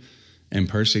shame and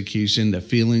persecution, the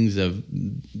feelings of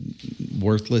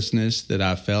worthlessness that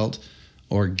I felt,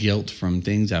 or guilt from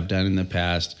things I've done in the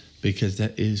past, because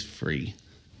that is free.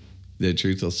 The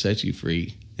truth will set you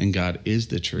free, and God is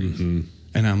the truth.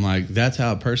 And I'm like, that's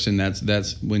how a person,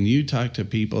 that's when you talk to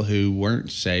people who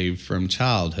weren't saved from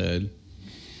childhood,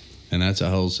 and that's a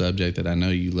whole subject that I know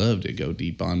you love to go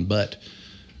deep on, but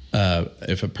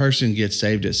If a person gets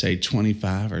saved at, say,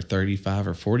 25 or 35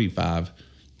 or 45,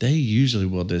 they usually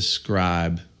will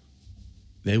describe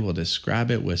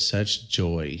it with such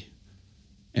joy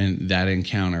and that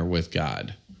encounter with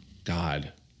God.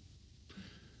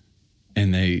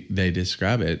 And they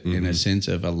describe it in a sense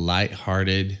of a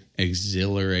lighthearted,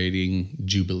 exhilarating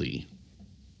jubilee.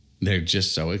 They're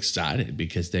just so excited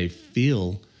because they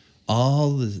feel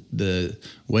all the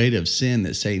weight of sin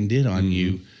that Satan did on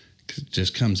you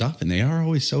just comes off, and they are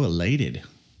always so elated.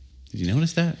 Did you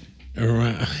notice that?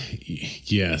 Right.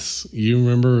 Yes. Do you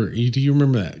remember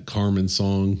that Carmen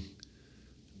song?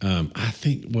 I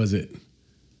think, was it?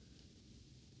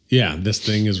 Yeah, This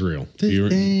Thing Is Real.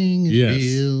 This thing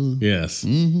is real. Yes.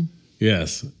 Mm-hmm.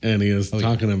 Yes. And he was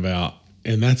talking about,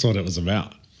 and that's what it was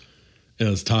about. It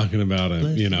was talking about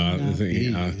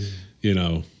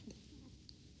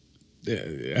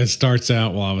it starts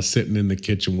out while I was sitting in the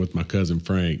kitchen with my cousin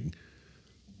Frank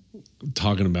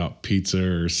talking about pizza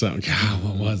or something. God,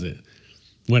 what was it?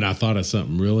 When I thought of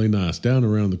something really nice. Down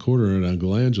around the corner at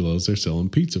Uncle Angelo's, they're selling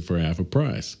pizza for half a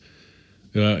price.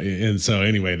 And so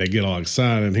anyway, they get all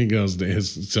excited, and he goes to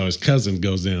his cousin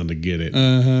goes down to get it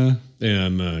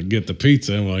and get the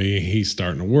pizza. Well, he's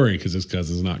starting to worry because his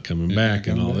cousin's not coming back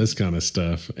and all this kind of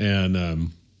stuff.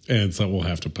 And so we'll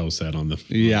have to post that on the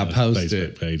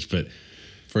Facebook page. But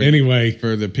anyway,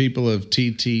 for the people of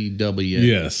TTW,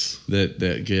 yes,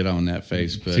 that get on that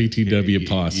Facebook TTW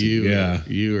posse,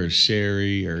 you or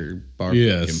Sherry or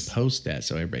Barbara can post that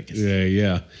so everybody can see.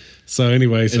 Yeah. So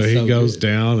anyway, he goes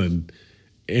down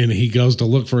and he goes to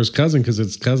look for his cousin because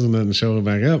his cousin doesn't show him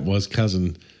back up. Well, his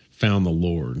cousin found the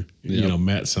Lord,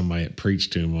 met somebody that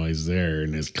preached to him while he's there,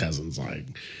 and his cousin's like,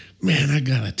 "Man, I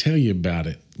gotta tell you about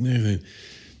it. Man,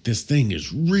 this thing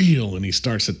is real." And he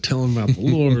starts to tell him about the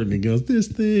Lord, and he goes, "This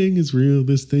thing is real.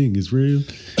 This thing is real."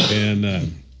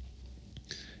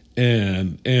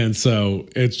 And so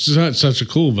it's such a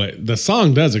cool, but the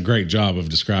song does a great job of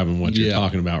describing what you're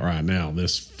talking about right now.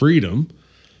 This freedom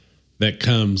that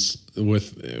comes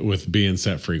with being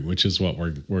set free, which is what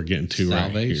we're getting to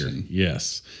Salvation. right here.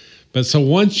 Yes. But so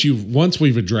once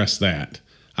we've addressed that,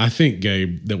 I think,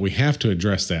 Gabe, that we have to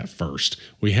address that first.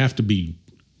 We have to be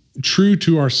true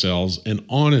to ourselves and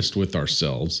honest with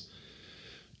ourselves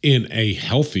in a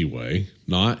healthy way,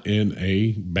 not in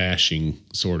a bashing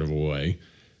sort of a way.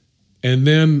 And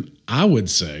then I would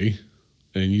say,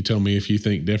 and you tell me if you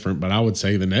think different, but I would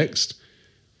say the next,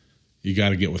 you got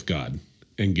to get with God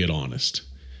and get honest,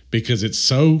 because it's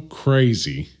so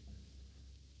crazy.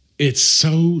 It's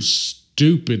so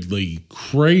stupidly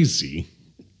crazy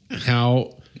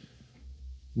how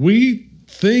we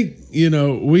think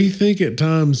at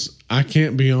times, I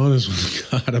can't be honest with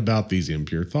God about these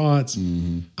impure thoughts.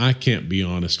 I can't be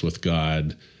honest with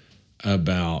God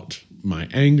about my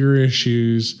anger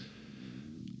issues.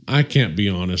 I can't be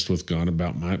honest with God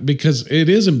about because it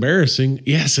is embarrassing.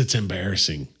 Yes, it's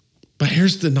embarrassing. But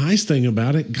here's the nice thing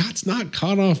about it. God's not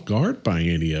caught off guard by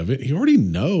any of it. He already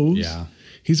knows. Yeah.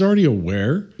 He's already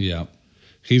aware. Yeah.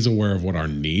 He's aware of what our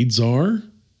needs are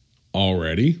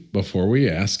already before we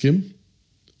ask him.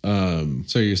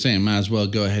 So you're saying might as well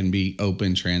go ahead and be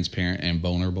open, transparent, and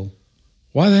vulnerable?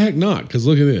 Why the heck not? Because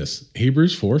look at this.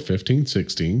 Hebrews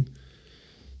 4:15-16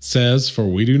 says, "For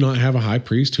we do not have a high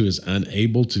priest who is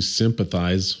unable to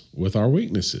sympathize with our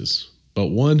weaknesses, but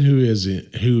one who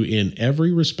in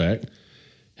every respect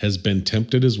has been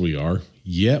tempted as we are,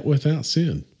 yet without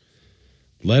sin.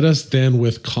 Let us then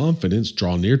with confidence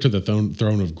draw near to the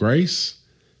throne of grace,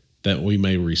 that we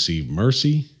may receive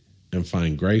mercy and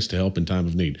find grace to help in time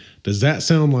of need." Does that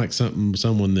sound like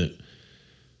someone that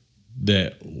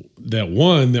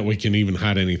we can even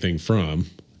hide anything from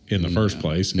in the first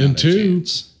place? And two,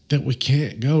 that we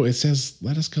can't go. It says,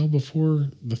 let us go before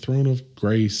the throne of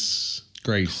grace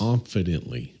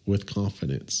confidently, with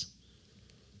confidence.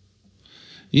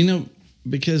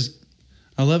 Because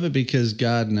I love it, because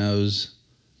God knows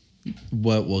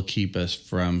what will keep us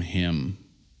from him.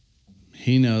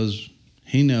 He knows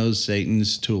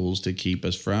Satan's tools to keep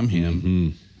us from him. Mm-hmm.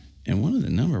 And one of the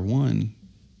number one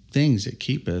things that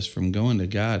keep us from going to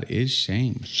God is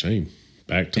shame. Shame.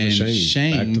 Back to the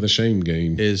shame. Back to the shame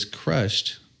game. Is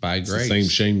crushed by grace. The same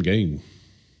shame game.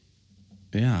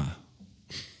 Yeah.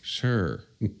 Sure.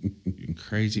 You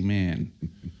crazy man.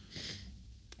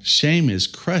 Shame is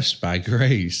crushed by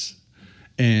grace.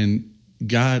 And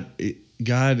God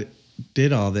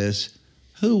did all this.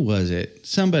 Who was it?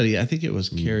 Somebody, I think it was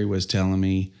Carrie, was telling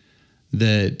me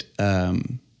that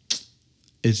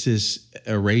it's this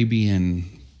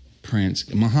Arabian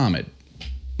prince, Muhammad,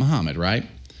 right?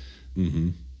 Mm-hmm.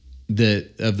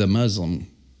 Of the Muslim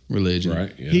religion.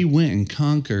 Right. Yeah. He went and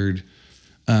conquered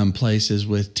places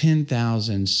with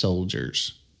 10,000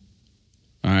 soldiers.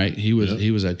 All right, he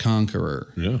was a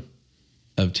conqueror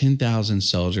of 10,000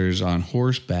 soldiers on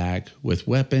horseback with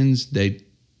weapons. They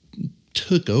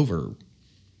took over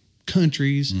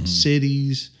countries,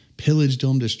 cities, pillaged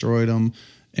them, destroyed them,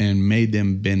 and made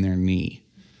them bend their knee.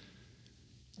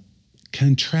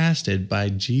 Contrasted by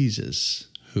Jesus,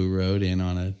 who rode in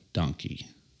on a donkey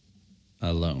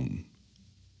alone.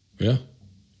 Yeah.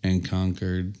 And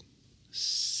conquered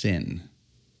sin.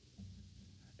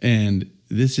 And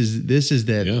this is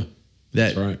that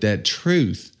that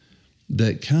truth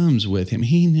that comes with him.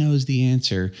 He knows the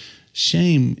answer.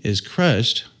 Shame is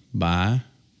crushed by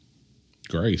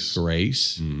grace.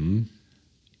 Mm-hmm.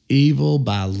 Evil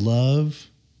by love.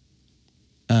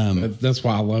 That's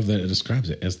why I love that it describes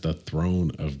it as the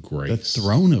throne of grace. The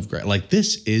throne of grace. Like,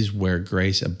 this is where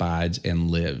grace abides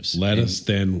and lives. Let us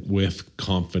then with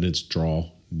confidence draw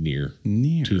near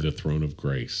to the throne of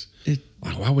grace.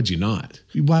 Why would you not?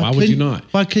 Why would you not?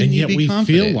 Why couldn't you be confident? And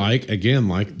yet we feel like, again,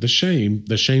 like the shame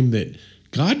that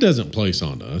God doesn't place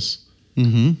on us.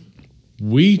 Mm-hmm.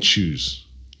 We choose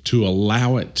to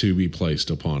allow it to be placed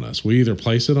upon us. We either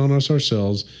place it on us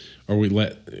ourselves, or we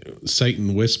let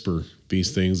Satan whisper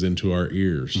these things into our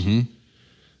ears. Mm-hmm.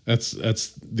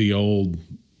 That's the old,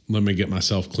 let me get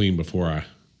myself clean before I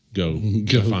go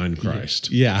to find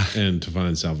Christ. Yeah. And to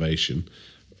find salvation.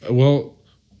 Well,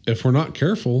 if we're not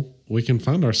careful, we can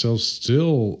find ourselves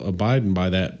still abiding by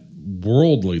that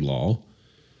worldly law,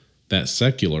 that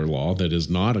secular law that is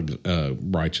not a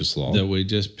righteous law. That we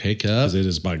just pick up. Because it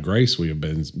is by grace we have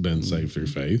been saved through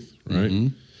faith, right?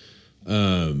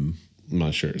 Mm-hmm. I'm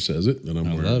not sure it says it that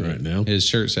I'm wearing right now. His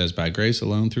shirt says, by grace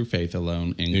alone, through faith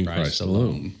alone, in Christ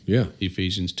alone. Yeah.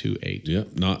 Ephesians 2:8.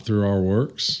 Yep. Not through our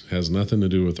works. Has nothing to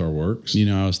do with our works. You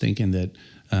know, I was thinking that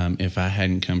if I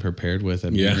hadn't come prepared with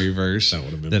a memory verse,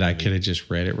 that I could have just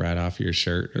read it right off your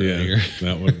shirt earlier. Yeah,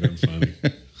 that would have been funny.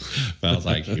 I was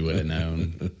like, he would have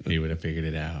known. He would have figured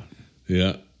it out.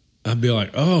 Yeah. I'd be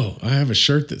like, oh, I have a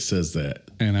shirt that says that.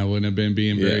 And I wouldn't have been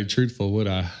being very truthful, would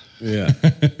I? Yeah.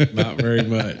 Not very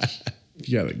much.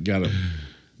 You gotta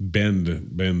bend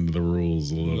the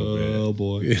rules a little bit. Oh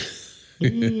boy.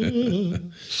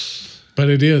 But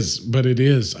it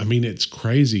is. I mean, it's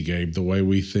crazy, Gabe, the way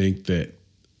we think that.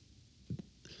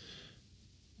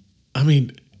 I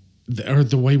mean, or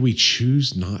the way we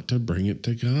choose not to bring it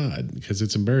to God because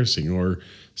it's embarrassing, or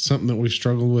something that we've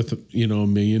struggled with, a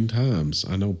million times.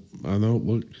 I know.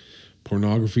 Look,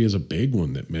 pornography is a big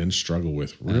one that men struggle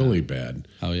with really bad.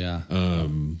 Oh yeah.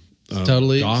 It's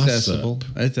totally gossip,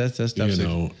 accessible.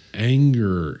 That's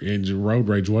anger and road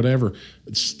rage, whatever.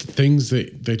 It's things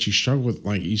that you struggle with.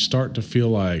 Like, you start to feel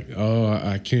like, oh,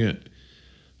 I can't.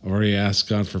 I've already asked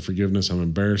God for forgiveness. I'm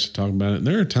embarrassed to talk about it. And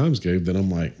there are times, Gabe, that I'm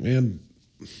like, man,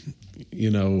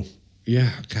 God,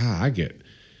 I get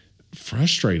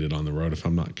frustrated on the road if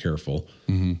I'm not careful.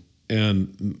 Mm-hmm.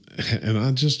 And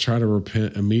I just try to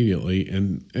repent immediately.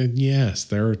 And yes,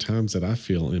 there are times that I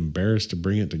feel embarrassed to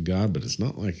bring it to God, but it's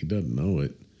not like He doesn't know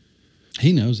it.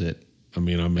 He knows it. I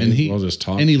mean, I may as well just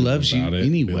talk to Him about it. And He loves you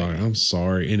anyway. Be like, I'm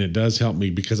sorry. And it does help me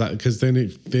because then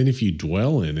if you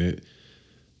dwell in it,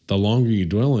 the longer you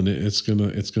dwell in it, it's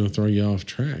gonna throw you off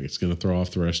track. It's gonna throw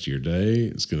off the rest of your day.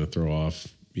 It's gonna throw off,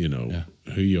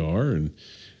 who you are, and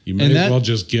you may as well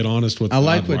just get honest with. I God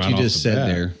like what right you off just the said bat.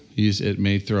 there. It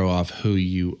may throw off who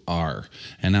you are,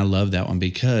 and I love that one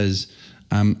because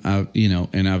and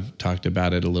I've talked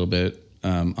about it a little bit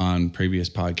on previous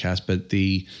podcasts, but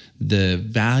the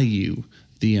value,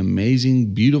 the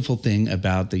amazing, beautiful thing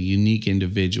about the unique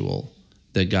individual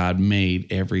that God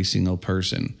made every single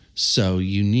person. So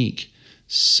unique,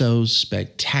 so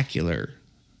spectacular,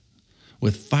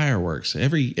 with fireworks.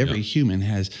 Every human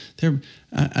has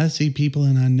I see people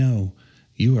and I know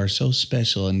you are so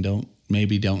special and don't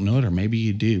know it, or maybe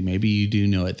you do. Maybe you do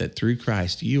know it, that through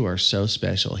Christ you are so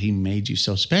special. He made you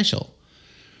so special.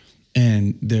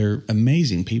 And they're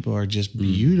amazing. People are just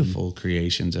beautiful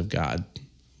creations of God.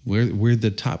 We're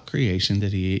the top creation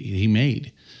that He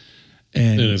made.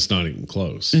 And it's not even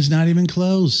close. It's not even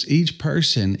close. Each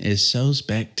person is so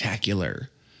spectacular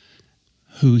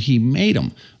who He made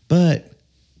them. But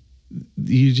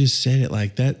you just said it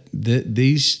like that.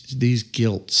 These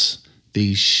guilts,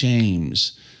 these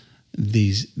shames,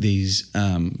 these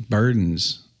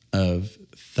burdens of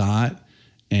thought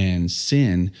and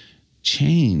sin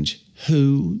change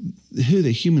who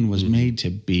the human was made to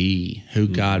be, who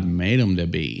God made them to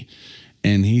be.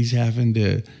 And He's having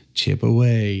to chip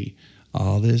away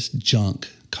all this junk,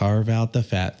 carve out the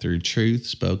fat through truth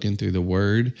spoken through the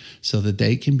word, so that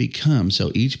they can become,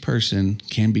 so each person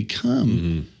can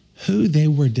become who they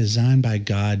were designed by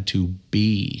God to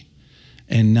be,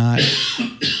 and not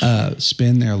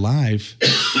spend their life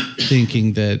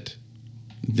thinking that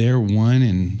they're 1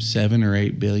 in 7 or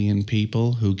 8 billion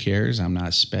people. Who cares? I'm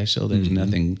not special. There's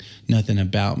nothing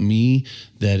about me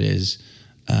that is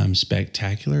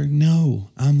spectacular. No,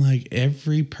 I'm like,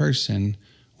 every person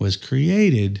was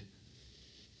created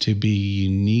to be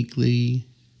uniquely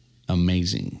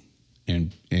amazing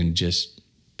and just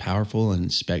powerful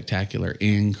and spectacular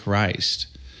in Christ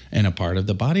and a part of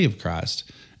the body of Christ.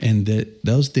 And that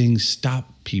those things stop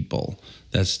people.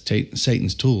 That's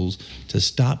Satan's tools to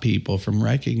stop people from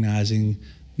recognizing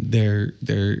their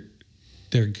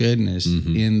goodness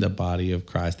in the body of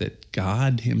Christ, that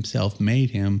God himself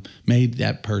made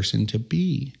that person to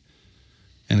be.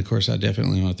 And of course, I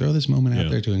definitely want to throw this moment out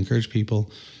there to encourage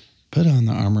people: put on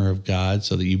the armor of God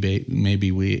so that you may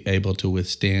be able to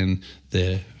withstand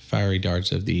the fiery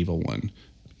darts of the evil one.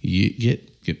 You get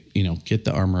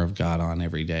the armor of God on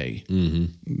every day.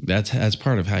 That's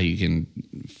part of how you can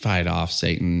fight off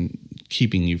Satan,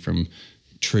 keeping you from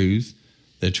truth,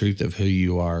 the truth of who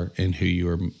you are and who you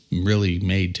are really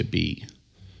made to be.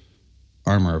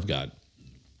 Armor of God.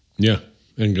 Yeah,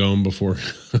 and going before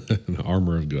the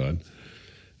armor of God.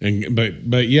 And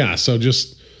but yeah, so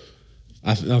just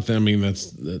I mean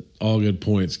that's all good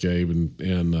points, Gabe,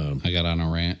 and I got on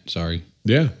a rant. Sorry.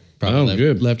 Yeah,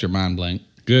 Probably left your mind blank.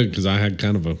 Good, because I had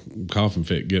kind of a coughing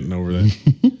fit getting over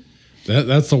that.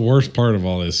 That's the worst part of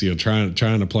all this, trying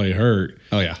to play hurt.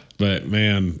 Oh yeah, but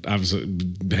man,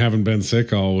 haven't been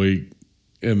sick all week,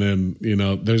 and then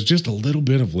there's just a little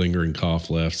bit of lingering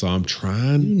cough left, so I'm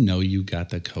trying. You got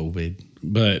the COVID.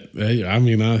 But hey, I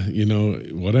mean,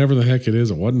 whatever the heck it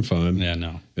is, it wasn't fun. Yeah,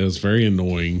 no, it was very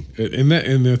annoying,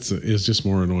 and it's just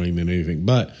more annoying than anything.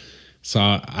 But so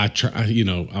I try,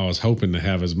 I was hoping to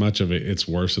have as much of it. It's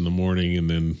worse in the morning, and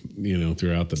then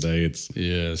throughout the day, it's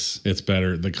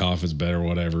better. The cough is better,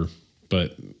 whatever.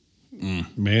 But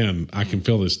man, I can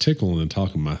feel this tickle in the top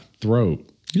of my throat,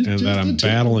 and that I'm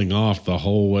battling off the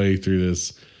whole way through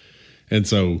this, and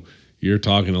so. Your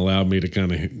talking allowed me to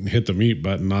kind of hit the mute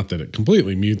button. Not that it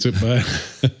completely mutes it, but,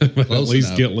 but at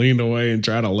least get leaned away and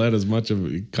try to let as much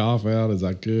of a cough out as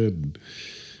I could.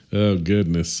 Oh,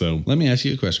 goodness. So let me ask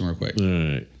you a question real quick. All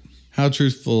right. How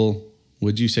truthful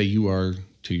would you say you are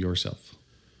to yourself?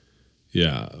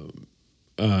 Yeah.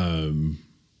 Very.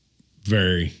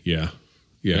 Yeah.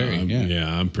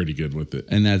 Yeah. I'm pretty good with it.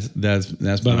 And that's.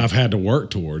 But I've had to work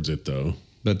towards it, though.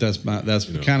 But that's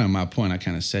kind of my point. I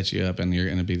kind of set you up, and you're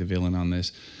going to be the villain on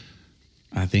this.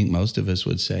 I think most of us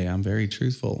would say I'm very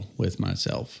truthful with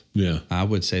myself. Yeah, I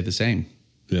would say the same.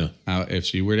 Yeah,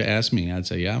 if you were to ask me, I'd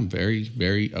say yeah, I'm very,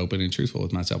 very open and truthful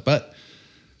with myself. But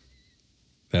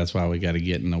that's why we got to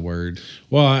get in the Word.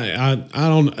 Well, I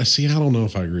don't see. I don't know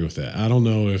if I agree with that. I don't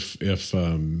know if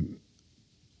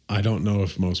I don't know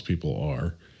if most people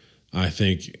are. I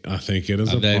think it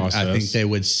is a process. I think they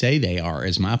would say they are.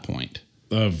 Is my point.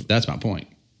 That's my point.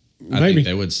 I think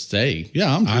they would say,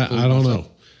 "Yeah, I'm." I don't know.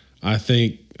 I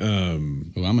think.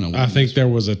 I think there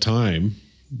was a time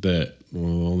that the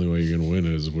only way you're going to win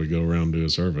is if we go around and do a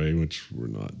survey, which we're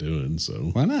not doing.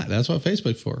 So why not? That's what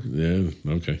Facebook's for. Yeah.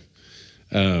 Okay.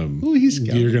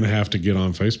 You're going to have to get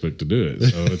on Facebook to do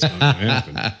it, so it's not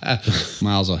going to happen.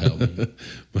 Miles will help me.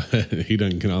 But he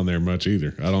doesn't get on there much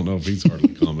either. I don't know if he's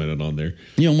hardly commented on there.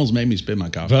 You almost made me spit my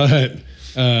coffee.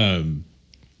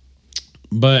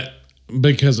 But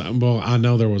because, I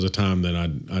know there was a time that I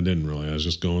didn't really. I was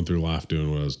just going through life doing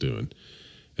what I was doing.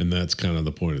 And that's kind of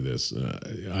the point of this.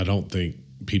 I don't think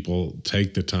people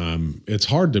take the time. It's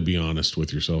hard to be honest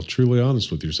with yourself, truly honest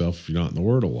with yourself, if you're not in the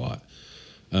Word a lot.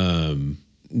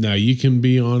 Now, you can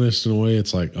be honest in a way.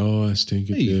 It's like, oh, I stink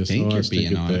at this. Oh, I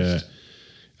stink at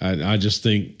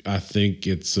that. I think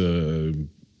it's a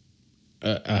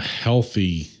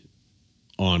healthy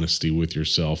honesty with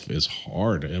yourself is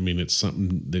hard. I mean, it's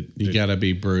something that you got to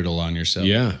be brutal on yourself.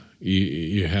 Yeah,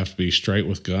 you have to be straight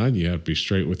with God. You have to be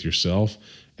straight with yourself,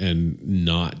 and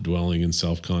not dwelling in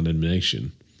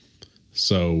self-condemnation.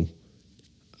 So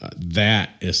that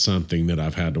is something that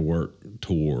I've had to work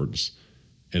towards,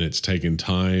 and it's taken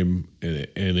time, and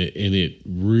it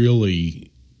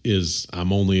really is.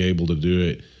 I'm only able to do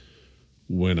it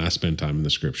when I spend time in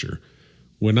the Scripture.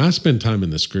 When I spend time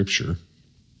in the Scripture,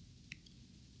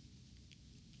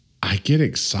 I get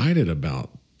excited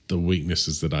about the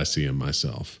weaknesses that I see in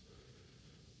myself.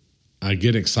 I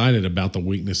get excited about the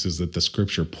weaknesses that the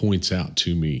Scripture points out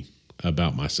to me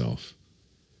about myself,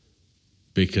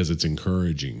 because it's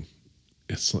encouraging.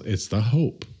 It's the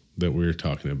hope that we're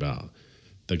talking about.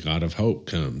 The God of hope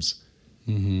comes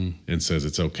and says,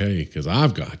 it's okay because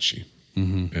I've got you.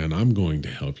 and I'm going to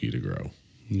help you to grow.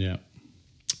 Yeah.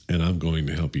 And I'm going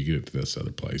to help you get to this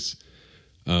other place.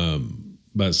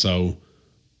 But so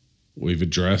we've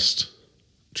addressed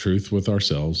truth with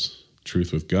ourselves,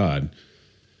 truth with God.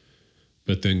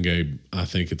 But then, Gabe, I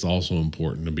think it's also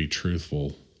important to be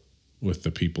truthful with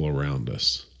the people around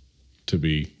us.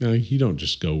 You don't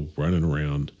just go running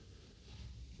around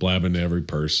blabbing to every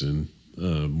person.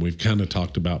 We've kind of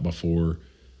talked about before.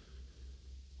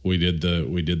 We did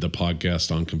the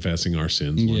podcast on confessing our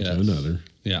sins one to another.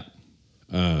 Yeah.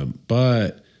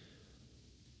 But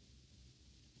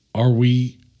are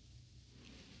we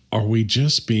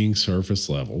just being surface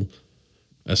level,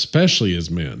 especially as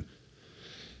men?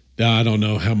 Now, I don't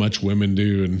know how much women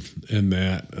do and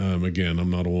that. Again,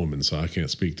 I'm not a woman, so I can't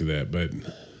speak to that. But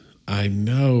I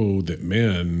know that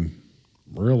men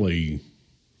really,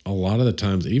 a lot of the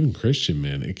times, even Christian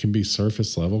men, it can be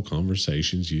surface level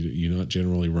conversations. You're not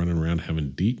generally running around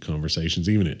having deep conversations,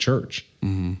 even at church.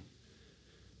 Mm-hmm.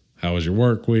 How was your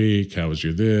work week? How was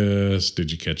your this?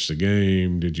 Did you catch the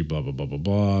game? Did you blah, blah, blah, blah,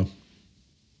 blah?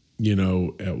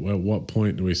 At what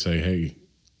point do we say, hey,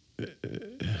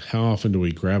 how often do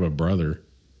we grab a brother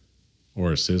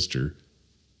or a sister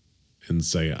and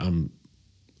say, I'm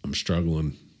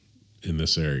struggling in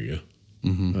this area?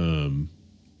 Mm-hmm.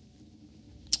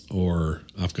 Or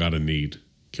I've got a need.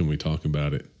 Can we talk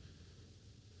about it?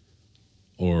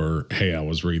 Or, hey, I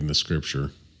was reading the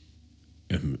scripture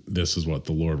and this is what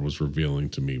the Lord was revealing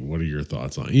to me. What are your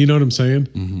thoughts on it? You know what I'm saying?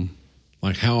 Mm-hmm.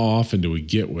 Like, how often do we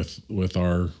get with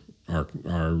our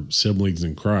siblings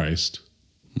in Christ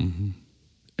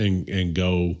and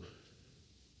go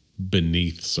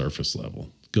beneath surface level,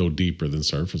 go deeper than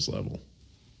surface level?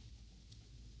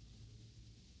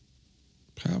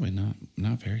 Probably not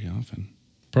very often.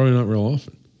 Probably not real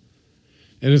often.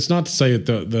 And it's not to say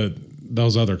that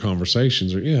those other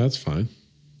conversations that's fine,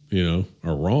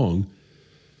 are wrong.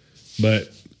 But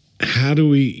how do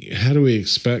we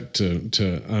expect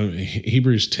to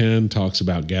Hebrews 10 talks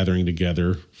about gathering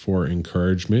together for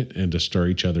encouragement and to stir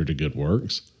each other to good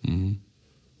works. Mm-hmm.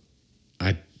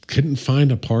 I couldn't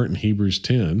find a part in Hebrews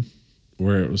 10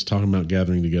 where it was talking about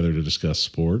gathering together to discuss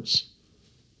sports.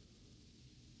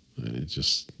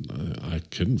 I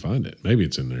couldn't find it. Maybe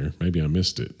it's in there. Maybe I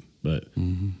missed it. But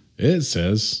it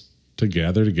says to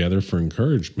gather together for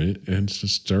encouragement and to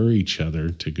stir each other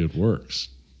to good works.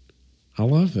 I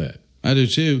love that. I do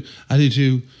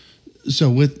too.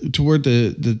 So toward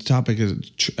the topic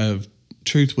of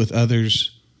truth with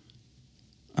others,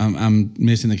 I'm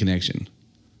missing the connection.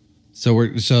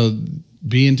 So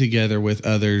being together with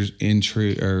others in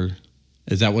truth, or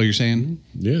is that what you're saying?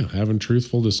 Yeah, having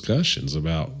truthful discussions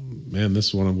about, man, this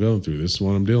is what I'm going through. This is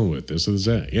what I'm dealing with. This is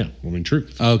that. Yeah,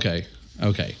 truth. Okay.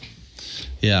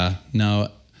 Yeah, no.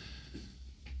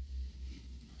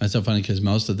 That's so funny because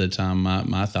most of the time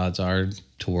my thoughts are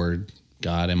toward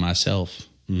God and myself.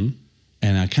 Mm-hmm.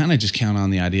 And I kind of just count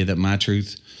on the idea that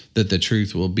the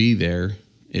truth will be there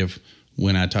if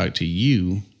when I talk to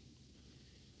you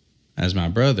as my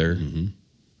brother,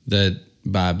 that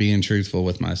by being truthful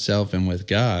with myself and with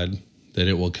God, that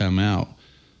it will come out.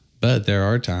 But there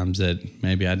are times that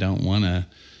maybe I don't want to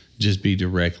just be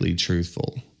directly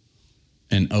truthful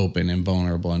and open and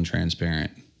vulnerable and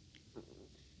transparent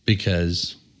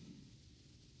because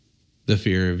the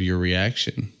fear of your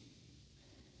reaction,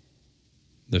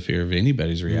 the fear of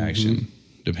anybody's reaction,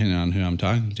 depending on who I'm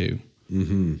talking to.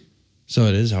 Mm-hmm. So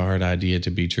it is a hard idea to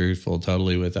be truthful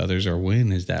totally with others, or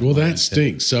when is that? Well, that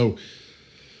stinks. So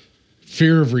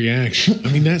fear of reaction,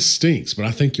 I mean, that stinks, but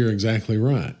I think you're exactly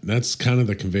right. That's kind of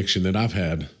the conviction that I've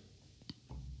had,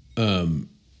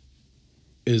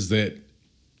 is that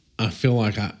I feel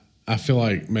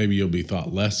like maybe you'll be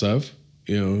thought less of,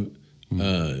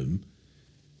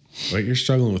 but you're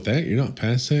struggling with that. You're not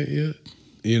past that yet.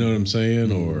 You know what I'm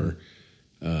saying? Or,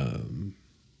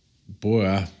 boy,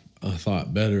 I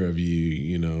thought better of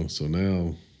you, so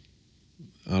now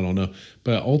I don't know.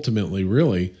 But ultimately,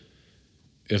 really,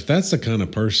 if that's the kind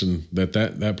of person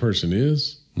that person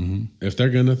is, if they're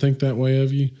going to think that way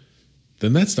of you,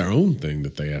 then that's their own thing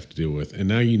that they have to deal with. And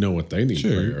now you know what they need to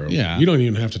prayer over. Yeah. You don't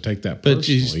even have to take that personally. But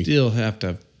you still have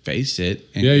to face it.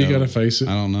 And you got to face it.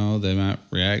 I don't know. They might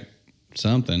react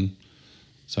something.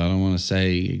 So I don't want to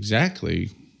say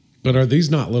exactly. But are these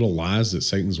not little lies that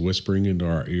Satan's whispering into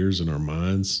our ears and our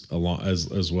minds,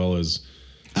 as well as?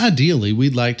 Ideally,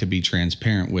 we'd like to be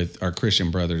transparent with our Christian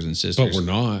brothers and sisters. But we're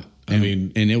not.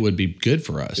 And it would be good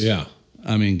for us. Yeah.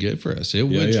 I mean, good for us. It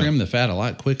would trim the fat a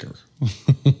lot quicker.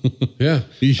 Yeah.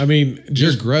 I mean,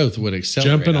 your growth would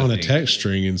accelerate. Jumping on a text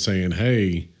string and saying,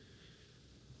 hey,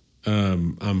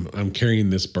 I'm carrying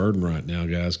this burden right now,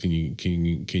 guys. Can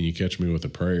you catch me with a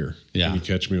prayer? Yeah. Can you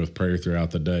catch me with prayer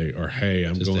throughout the day? Or hey,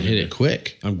 I'm Just going to hit into, it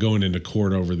quick. I'm going into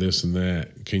court over this and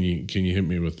that. Can you hit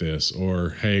me with this?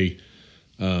 Or hey,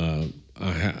 I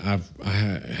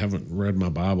haven't read my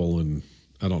Bible and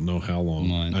I don't know how long.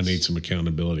 Months. I need some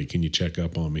accountability. Can you check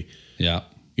up on me? Yeah.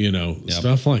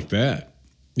 Stuff like that.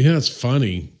 Yeah, it's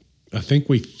funny. I think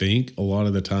we think a lot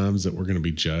of the times that we're going to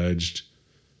be judged,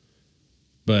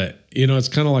 but it's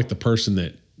kind of like the person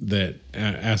that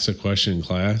asks a question in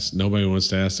class. Nobody wants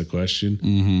to ask the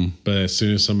question, but as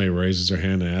soon as somebody raises their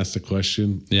hand and asks the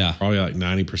question, probably like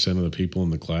 90% of the people in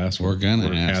the class We're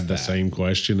gonna had the same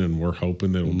question, and we're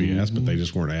hoping that it will be asked, but they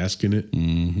just weren't asking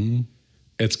it.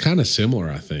 It's kind of similar,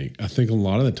 I think. I think a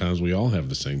lot of the times we all have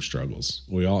the same struggles.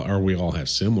 We all have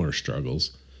similar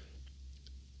struggles.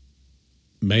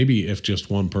 Maybe if just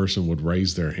one person would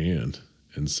raise their hand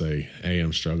and say, hey,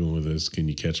 I'm struggling with this. Can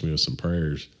you catch me with some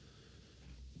prayers?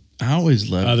 I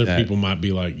always love Other that. people might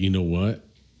be like, you know what?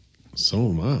 So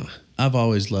am I. I've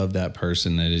always loved that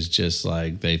person that is just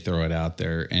like they throw it out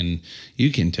there, and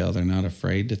you can tell they're not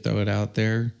afraid to throw it out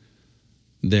there.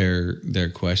 Their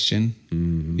question,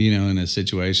 in a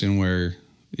situation where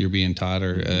you're being taught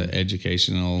or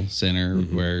educational center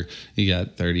where you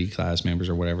got 30 class members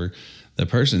or whatever, the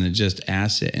person that just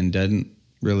asks it and doesn't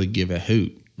really give a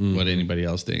hoot what anybody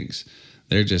else thinks.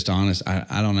 They're just honest.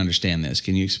 I don't understand this.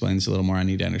 Can you explain this a little more? I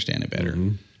need to understand it better.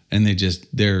 And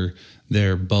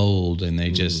they're bold and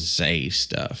they just say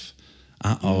stuff.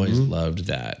 I always loved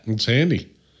that. It's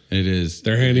handy. It is.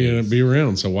 They're handy to be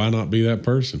around, so why not be that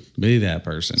person? Be that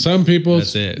person. Some people,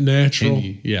 That's it's it. natural.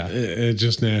 Yeah. It's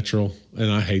just natural,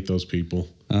 and I hate those people.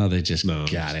 Oh, they just No, I'm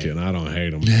got just it. kidding. I don't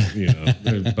hate them.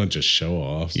 They're a bunch of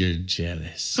show-offs. You're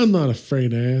jealous. I'm not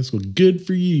afraid to ask. Well, good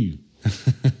for you.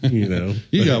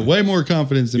 You got way more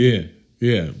confidence than me.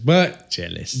 Yeah. But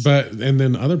Jealous. and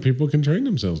then other people can train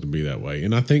themselves to be that way.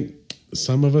 And I think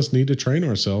some of us need to train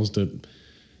ourselves to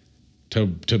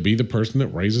be the person that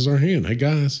raises our hand. Hey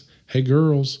guys, hey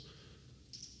girls,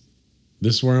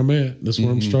 this is where I'm at. This is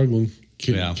where I'm struggling.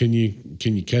 Can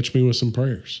you catch me with some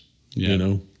prayers?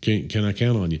 Yeah. Can I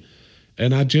count on you?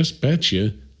 And I just bet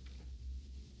you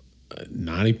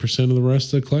 90% of the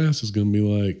rest of the class is going to be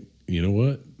like, you know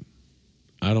what?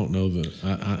 I don't know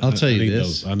I'll tell you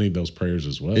this. I need those prayers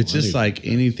as well. It's just like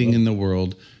anything in the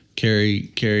world.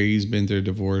 Carrie's been through a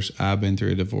divorce. I've been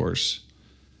through a divorce.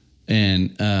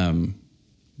 And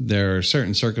there are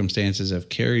certain circumstances of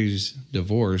Carrie's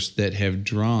divorce that have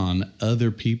drawn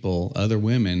other people, other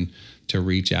women, to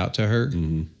reach out to her.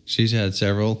 She's had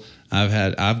several.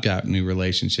 I've got new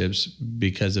relationships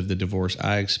because of the divorce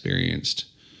I experienced.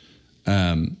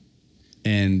 And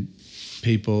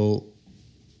people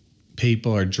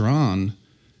are drawn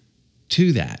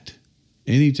to that.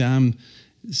 Anytime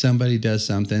somebody does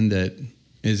something that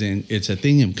it's a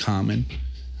thing in common,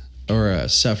 or a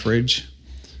suffrage,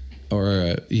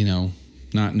 or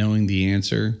not knowing the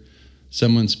answer,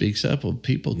 someone speaks up. Well,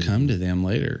 people come to them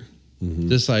later.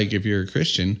 Just like if you're a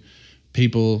Christian,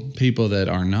 people that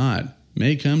are not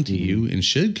may come to you and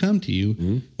should come to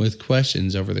you with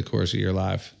questions over the course of your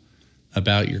life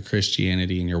about your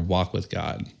Christianity and your walk with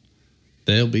God.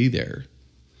 They'll be there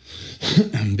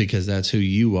because that's who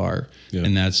you are,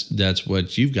 and that's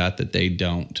what you've got that they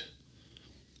don't,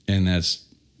 and that's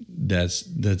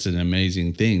an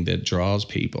amazing thing that draws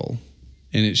people,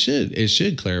 and it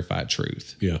should clarify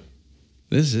truth. Yeah.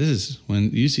 This is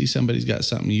when you see somebody's got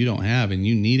something you don't have and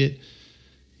you need it,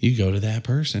 you go to that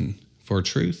person for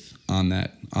truth on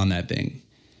that thing,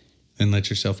 and let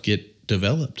yourself get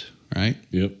developed. Right.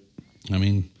 Yep. I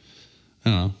mean, I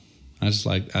don't know. I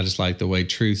just like the way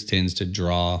truth tends to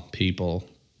draw people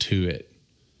to it.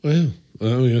 Well, I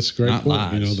mean, that's a great Not point.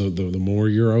 lies. The more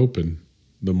you're open,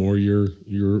 the more you're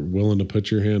willing to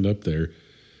put your hand up there.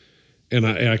 And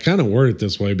I kind of word it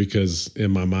this way because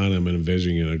in my mind I'm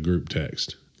envisioning a group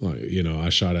text. Like, I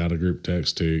shot out a group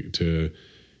text to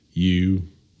you,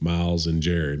 Miles, and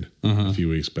Jared a few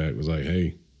weeks back. It was like,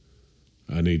 hey,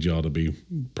 I need y'all to be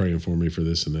praying for me for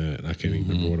this and that. And I can't even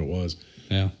remember what it was.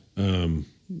 Yeah.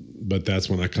 But that's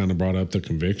when I kind of brought up the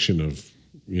conviction of,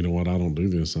 you know what, I don't do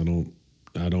this. I don't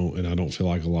feel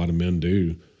like a lot of men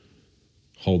do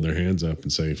hold their hands up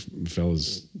and say,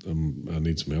 fellas, I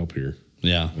need some help here.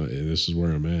 Yeah. This is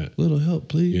where I'm at. Little help,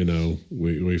 please.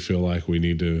 We feel like we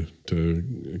need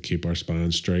to keep our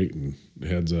spines straight and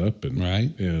heads up and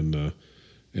right.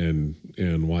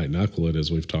 And white knuckle it,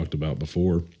 as we've talked about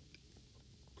before.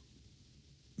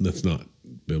 That's not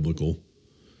biblical.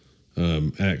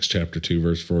 Acts chapter 2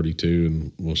 verse 42,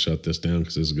 and we'll shut this down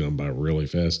because this is going by really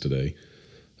fast today.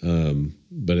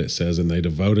 But it says, and they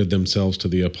devoted themselves to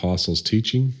the apostles'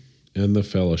 teaching and the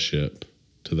fellowship,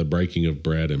 to the breaking of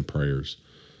bread and prayers.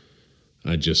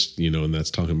 I just, and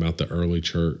that's talking about the early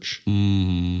church.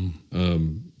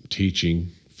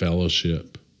 Teaching,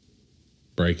 fellowship,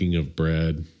 breaking of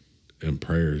bread, and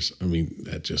prayers. I mean,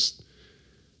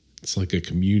 it's like a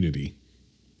community,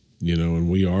 and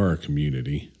we are a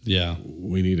community. Yeah.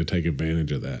 We need to take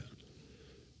advantage of that.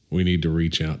 We need to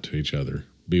reach out to each other,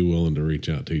 be willing to reach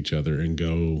out to each other and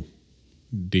go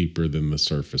deeper than the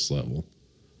surface level.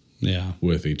 Yeah.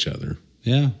 With each other.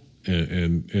 Yeah.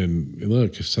 And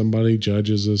look, if somebody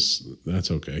judges us,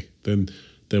 that's okay. Then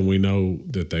we know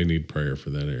that they need prayer for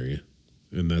that area,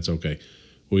 and that's okay.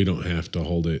 We don't have to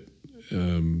hold it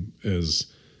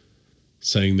as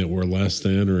saying that we're less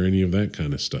than or any of that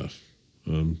kind of stuff.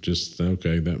 Just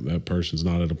okay, that person's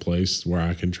not at a place where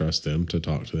I can trust them to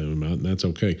talk to them about, and that's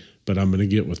okay. But I'm going to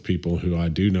get with people who I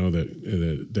do know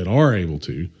that are able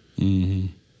to,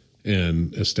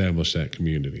 and establish that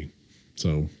community.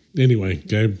 So anyway,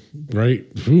 Gabe,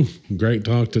 great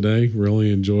talk today.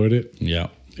 Really enjoyed it. Yeah.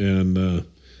 And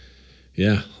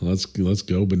let's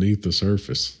go beneath the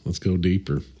surface. Let's go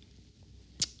deeper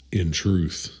in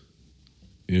truth.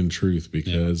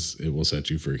 Because it will set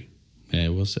you free. Yeah,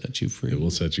 it will set you free. It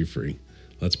will set you free.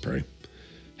 Let's pray.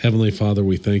 Heavenly Father,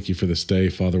 we thank you for this day.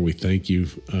 Father, we thank you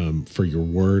for your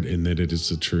word, and that it is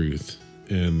the truth,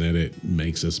 and that it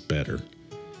makes us better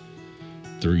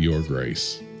through your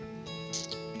grace.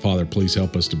 Father, please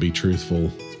help us to be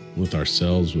truthful with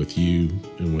ourselves, with you,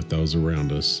 and with those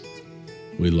around us.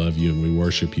 We love you and we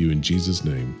worship you in Jesus'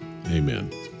 name.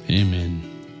 Amen. Amen.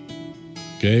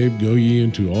 Gabe, go ye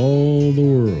into all the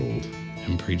world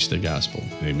and preach the gospel.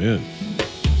 Amen.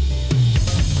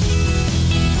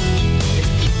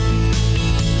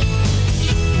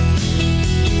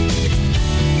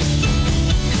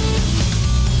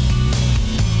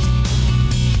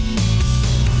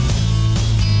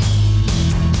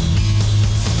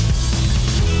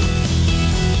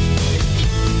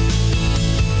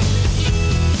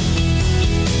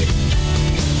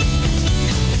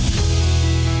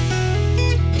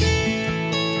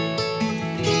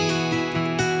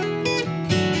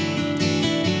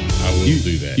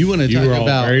 Do that. You want to talk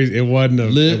about crazy. It wasn't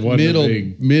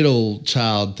a middle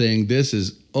child thing. This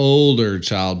is older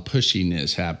child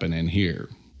pushiness happening here.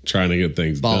 Trying to get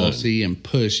things bossy done. And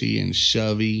pushy and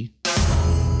shovey.